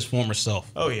shadow of his former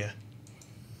self. Oh, yeah.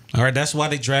 All right, that's why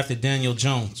they drafted Daniel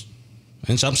Jones.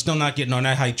 And so I'm still not getting on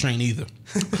that hype train either.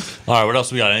 All right, what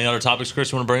else we got? Any other topics,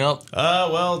 Chris, you want to bring up?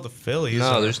 Well, the Phillies.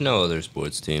 No, there's no other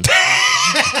sports team.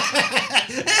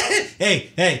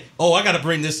 Hey, I got to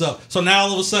bring this up. So now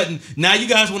all of a sudden, now you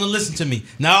guys want to listen to me.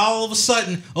 Now all of a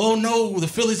sudden, oh no, the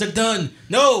Phillies are done.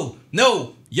 No,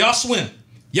 y'all swim.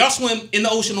 Y'all swim in the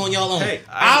ocean on y'all own. Hey,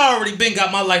 I already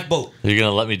got my lifeboat. You're going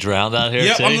to let me drown out here?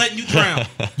 Yep, T? I'm letting you drown.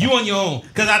 You on your own.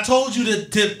 Because I told you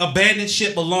to abandon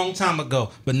ship a long time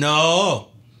ago. But no.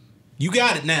 You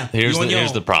got it now. Here's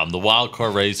the problem. The wild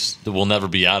card race will never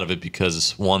be out of it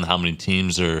because, one, how many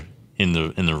teams are in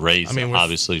the race,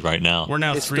 obviously, right now. We're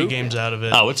now 3 games out of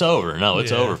it. Oh, it's over. No,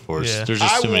 it's over for us. Yeah. There's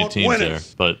just too many teams there.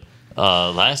 But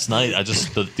last night,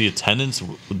 the attendance,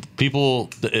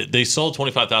 people, they sold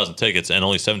 25,000 tickets and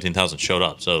only 17,000 showed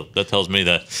up. So that tells me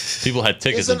that people had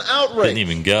tickets and didn't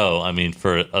even go. I mean,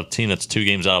 for a team that's 2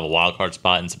 games out of a wild card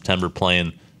spot in September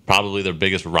playing probably their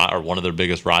biggest or one of their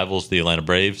biggest rivals, the Atlanta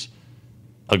Braves.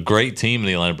 A great team in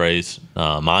the Atlanta Braves,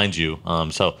 mind you.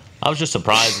 So I was just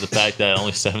surprised at the fact that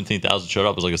only 17,000 showed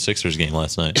up. It was like a Sixers game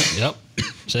last night. Yep.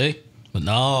 See? But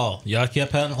no, y'all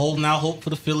kept holding out hope for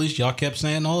the Phillies. Y'all kept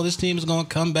saying, oh, this team is going to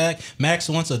come back. Max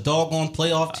wants a doggone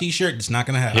playoff T-shirt. It's not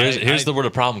going to happen. Here's where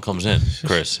the problem comes in,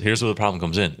 Chris. Here's where the problem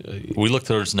comes in. We look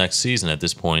towards next season at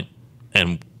this point,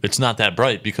 and it's not that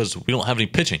bright because we don't have any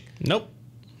pitching. Nope.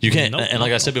 You can't. And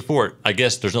like I said before, I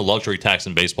guess there's no luxury tax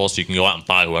in baseball, so you can go out and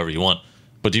buy whoever you want.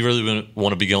 But do you really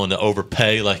want to be going to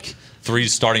overpay like 3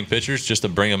 starting pitchers just to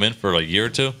bring them in for a year or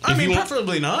 2? I mean,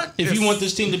 preferably not. If you want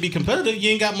this team to be competitive,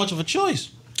 you ain't got much of a choice.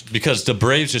 Because the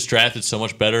Braves just drafted so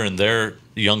much better, and their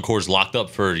young core's locked up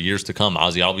for years to come.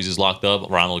 Ozzie Albies is locked up.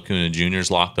 Ronald Acuna Jr.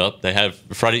 is locked up. They have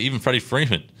Freddie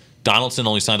Freeman. Donaldson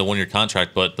only signed a 1-year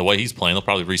contract, but the way he's playing, they'll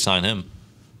probably re-sign him.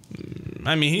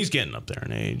 I mean, he's getting up there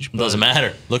in age. It doesn't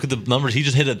matter. Look at the numbers. He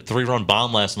just hit a 3-run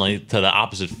bomb last night to the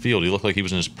opposite field. He looked like he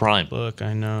was in his prime. Look,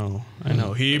 I know.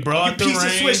 He brought the piece of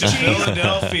rain Swiss to cheese.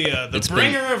 Philadelphia, the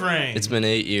bringer of rain. It's been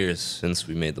 8 years since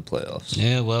we made the playoffs.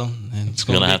 Yeah, well, it's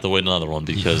Going to have to wait another one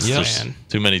because there's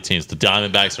too many teams. The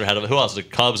Diamondbacks are ahead of it. Who else? The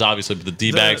Cubs, obviously, but the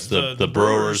D-backs, the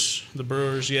Brewers. The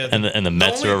Brewers, yeah. And the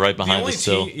Mets are right behind us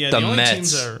still. The The only Mets.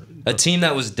 teams are A team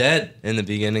that was dead in the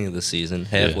beginning of the season,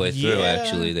 halfway through, Yeah.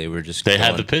 actually, they were just They had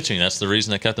going. the pitching. That's the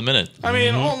reason they kept them in it. I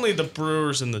mean, only the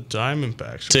Brewers and the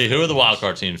Diamondbacks. See, who are the wild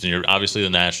card teams? And you're obviously the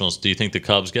Nationals. Do you think the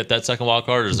Cubs get that second wild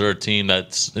card, or is there a team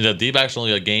that's the D-backs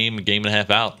only a game and a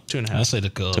half out? 2.5. I say the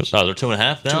Cubs. Oh, they're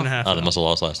 2.5 now. 2.5 Oh, they now. must have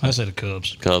lost last I night. say the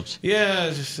Cubs. Cubs.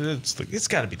 Yeah, it's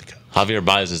got to be the Cubs. Javier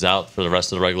Baez is out for the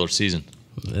rest of the regular season.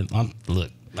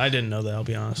 Look I didn't know that. I'll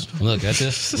be honest. at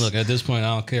this point,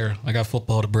 I don't care. I got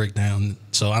football to break down,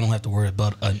 so I don't have to worry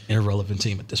about an irrelevant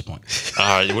team at this point. All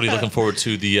right, what are you looking forward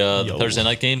to the Thursday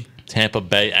night game? Tampa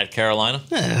Bay at Carolina.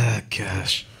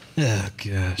 Gosh. Nah.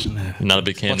 Not a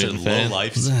big Cam Bunch Newton of fan. low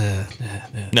lifes.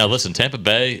 Now listen, Tampa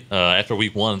Bay after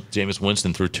week 1, Jameis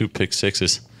Winston threw 2 pick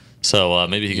sixes, so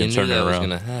maybe he You can knew turn it that was around.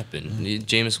 going to happen.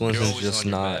 Jameis Winston's just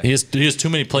not. He has too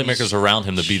many playmakers around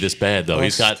him to be this bad, though.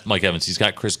 He's got Mike Evans. He's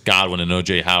got Chris Godwin and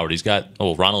O.J. Howard. He's got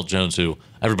Ronald Jones, who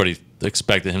everybody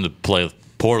expected him to play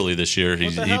poorly this year. He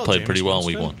the hell, played pretty Jameis well in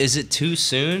week Winston? 1. Is it too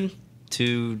soon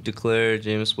to declare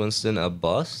Jameis Winston a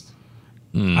bust?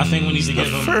 I think we need to give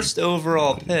him. First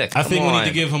overall pick. I think Come we need to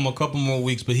on. give him a couple more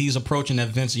weeks, but he's approaching that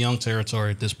Vince Young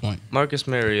territory at this point. Marcus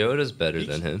Mariota's better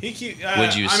than him. Would you I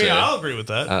say? mean, I'll agree with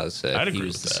that. I would say I'd he agree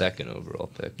was with the that. second overall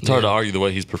pick. It's hard to argue the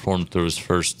way he's performed through his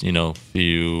first,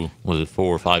 few, 4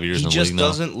 or 5 years He in the just league now.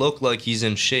 doesn't look like he's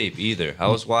in shape either. I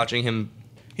was watching him.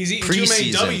 He's eating too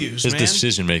many Preseason. W's, His man.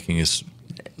 decision making is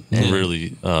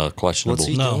really questionable. What's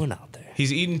he No. doing out there?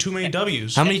 He's eating too many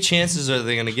W's. How many chances are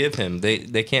they going to give him? They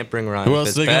can't bring Ryan Who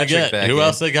else are they gonna Fitzpatrick get? back Who in.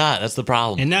 else they got? That's the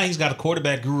problem. And now he's got a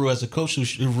quarterback guru as a coach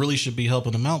who really should be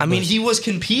helping him out. I mean, but- he was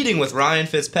competing with Ryan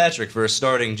Fitzpatrick for a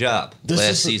starting job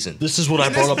last season. This is what I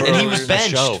brought up And earlier he was in the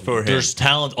benched show. for him. There's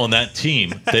talent on that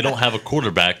team. They don't have a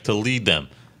quarterback to lead them.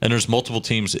 And there's multiple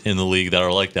teams in the league that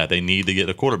are like that. They need to get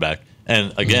a quarterback.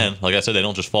 And again, like I said, they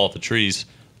don't just fall off the trees.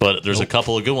 But there's a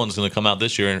couple of good ones going to come out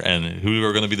this year. And who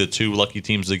are going to be the 2 lucky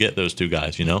teams to get those 2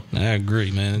 guys, I agree,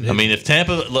 man. I mean, if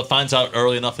Tampa finds out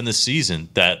early enough in this season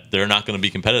that they're not going to be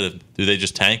competitive, do they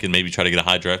just tank and maybe try to get a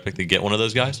high draft pick to get one of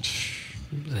those guys?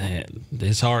 Man,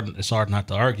 it's hard not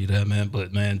to argue that, man.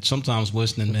 But man, sometimes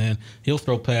Winston, man, he'll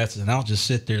throw passes, and I'll just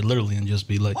sit there literally and just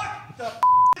be like,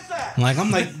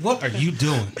 I'm like, what are you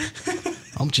doing?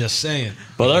 I'm just saying.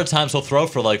 But other times he'll throw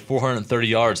for like 430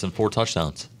 yards and 4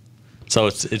 touchdowns. So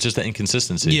it's just an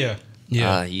inconsistency.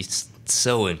 Yeah. He's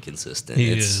so inconsistent. He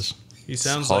It's is. He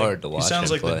sounds hard like to he watch sounds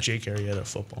him like play. the Jake Arrieta of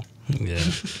football. Yeah.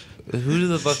 Who do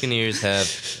the Buccaneers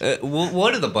have?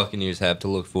 What do the Buccaneers have to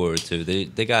look forward to?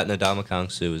 They got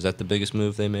Ndamukong Suh. Is that the biggest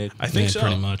move they made? I think Yeah, so.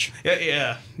 pretty much.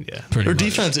 Yeah. Pretty Their much.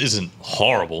 defense isn't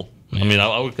horrible. I mean,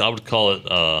 I would call it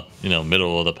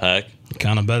middle of the pack,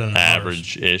 Kind of better than ours.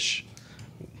 average-ish.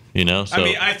 So I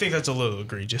mean, I think that's a little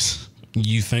egregious.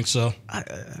 You think so? I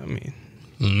mean,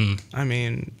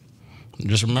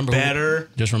 Just remember better.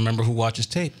 Just remember who watches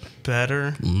tape.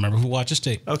 Better. Remember who watches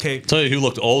tape. Okay. tell you who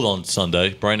looked old on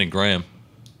Sunday, Brandon Graham.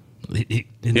 He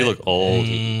looked old.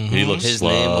 He looked His slow.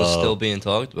 name was still being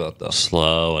talked about, though.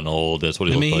 slow and old. That's what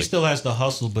he I looked mean, he like. still has the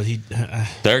hustle, but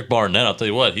Derek Barnett, I'll tell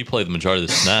you what, he played the majority of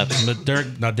the snaps. but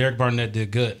Derek Barnett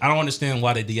did good. I don't understand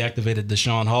why they deactivated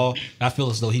Deshaun Hall. I feel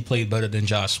as though he played better than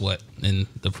Josh Sweat in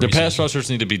the preseason. Their pass rushers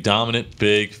need to be dominant,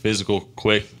 big, physical,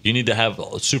 quick. You need to have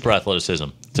super athleticism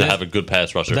to have a good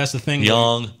pass rusher. That's the thing,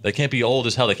 Young. They can't be old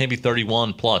as hell. They can't be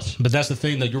 31 plus. But that's the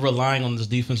thing, that you're relying on this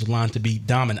defensive line to be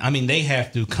dominant. I mean, they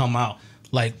have to come out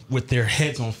like with their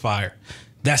heads on fire.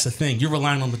 That's the thing. You're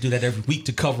relying on them to do that every week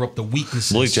to cover up the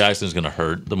weaknesses. Malik Jackson's going to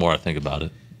hurt the more I think about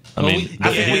it. I Well, mean,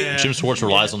 I think Jim Schwartz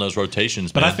relies on those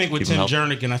rotations. But man. I think with Keep him Tim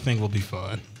healthy. Jernigan, I think we'll be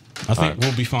fine. I think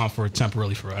we'll be fine for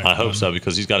temporarily for I hope so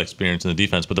because he's got experience in the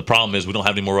defense. But the problem is we don't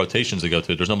have any more rotations to go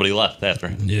to. There's nobody left after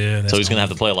him. Yeah, that's So he's going to the have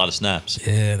to play a lot of snaps.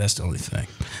 Yeah, that's the only thing.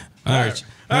 All right,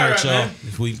 right, y'all. man.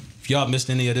 If y'all missed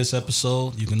any of this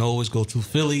episode, you can always go to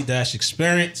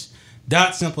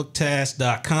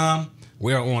philly-experience.simplecast.com.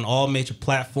 We are on all major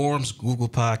platforms: Google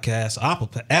Podcasts, Apple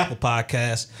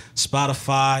Podcasts,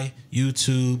 Spotify,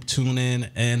 YouTube, TuneIn,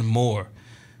 and more.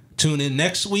 Tune in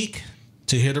next week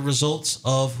to hear the results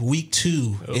of Week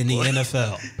 2 in the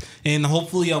NFL. And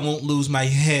hopefully I won't lose my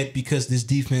head because this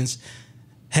defense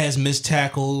has missed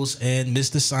tackles and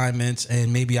missed assignments,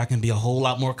 and maybe I can be a whole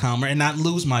lot more calmer and not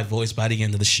lose my voice by the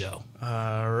end of the show.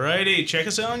 Alrighty, check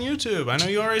us out on YouTube. I know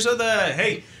you already said that.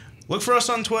 Hey, look for us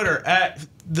on Twitter at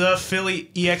the Philly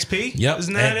EXP. Yep,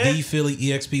 Isn't that at it? the Philly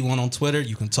EXP1 on Twitter.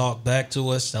 You can talk back to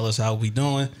us, tell us how we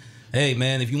doing. Hey,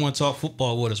 man, if you want to talk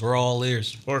football with us, we're all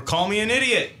ears. Or call me an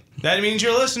idiot. That means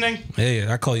you're listening. Hey,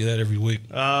 I call you that every week.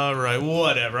 All right,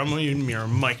 whatever. I'm going to use your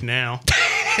mic now.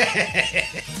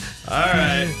 All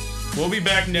right. We'll be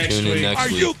back next Tune in week. next Are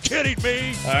week. you kidding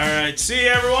me? All right. See you,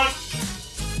 everyone.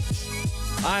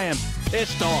 I am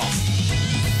pissed off.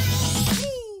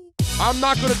 I'm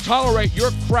not going to tolerate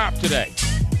your crap today.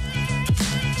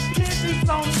 This is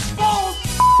some bull.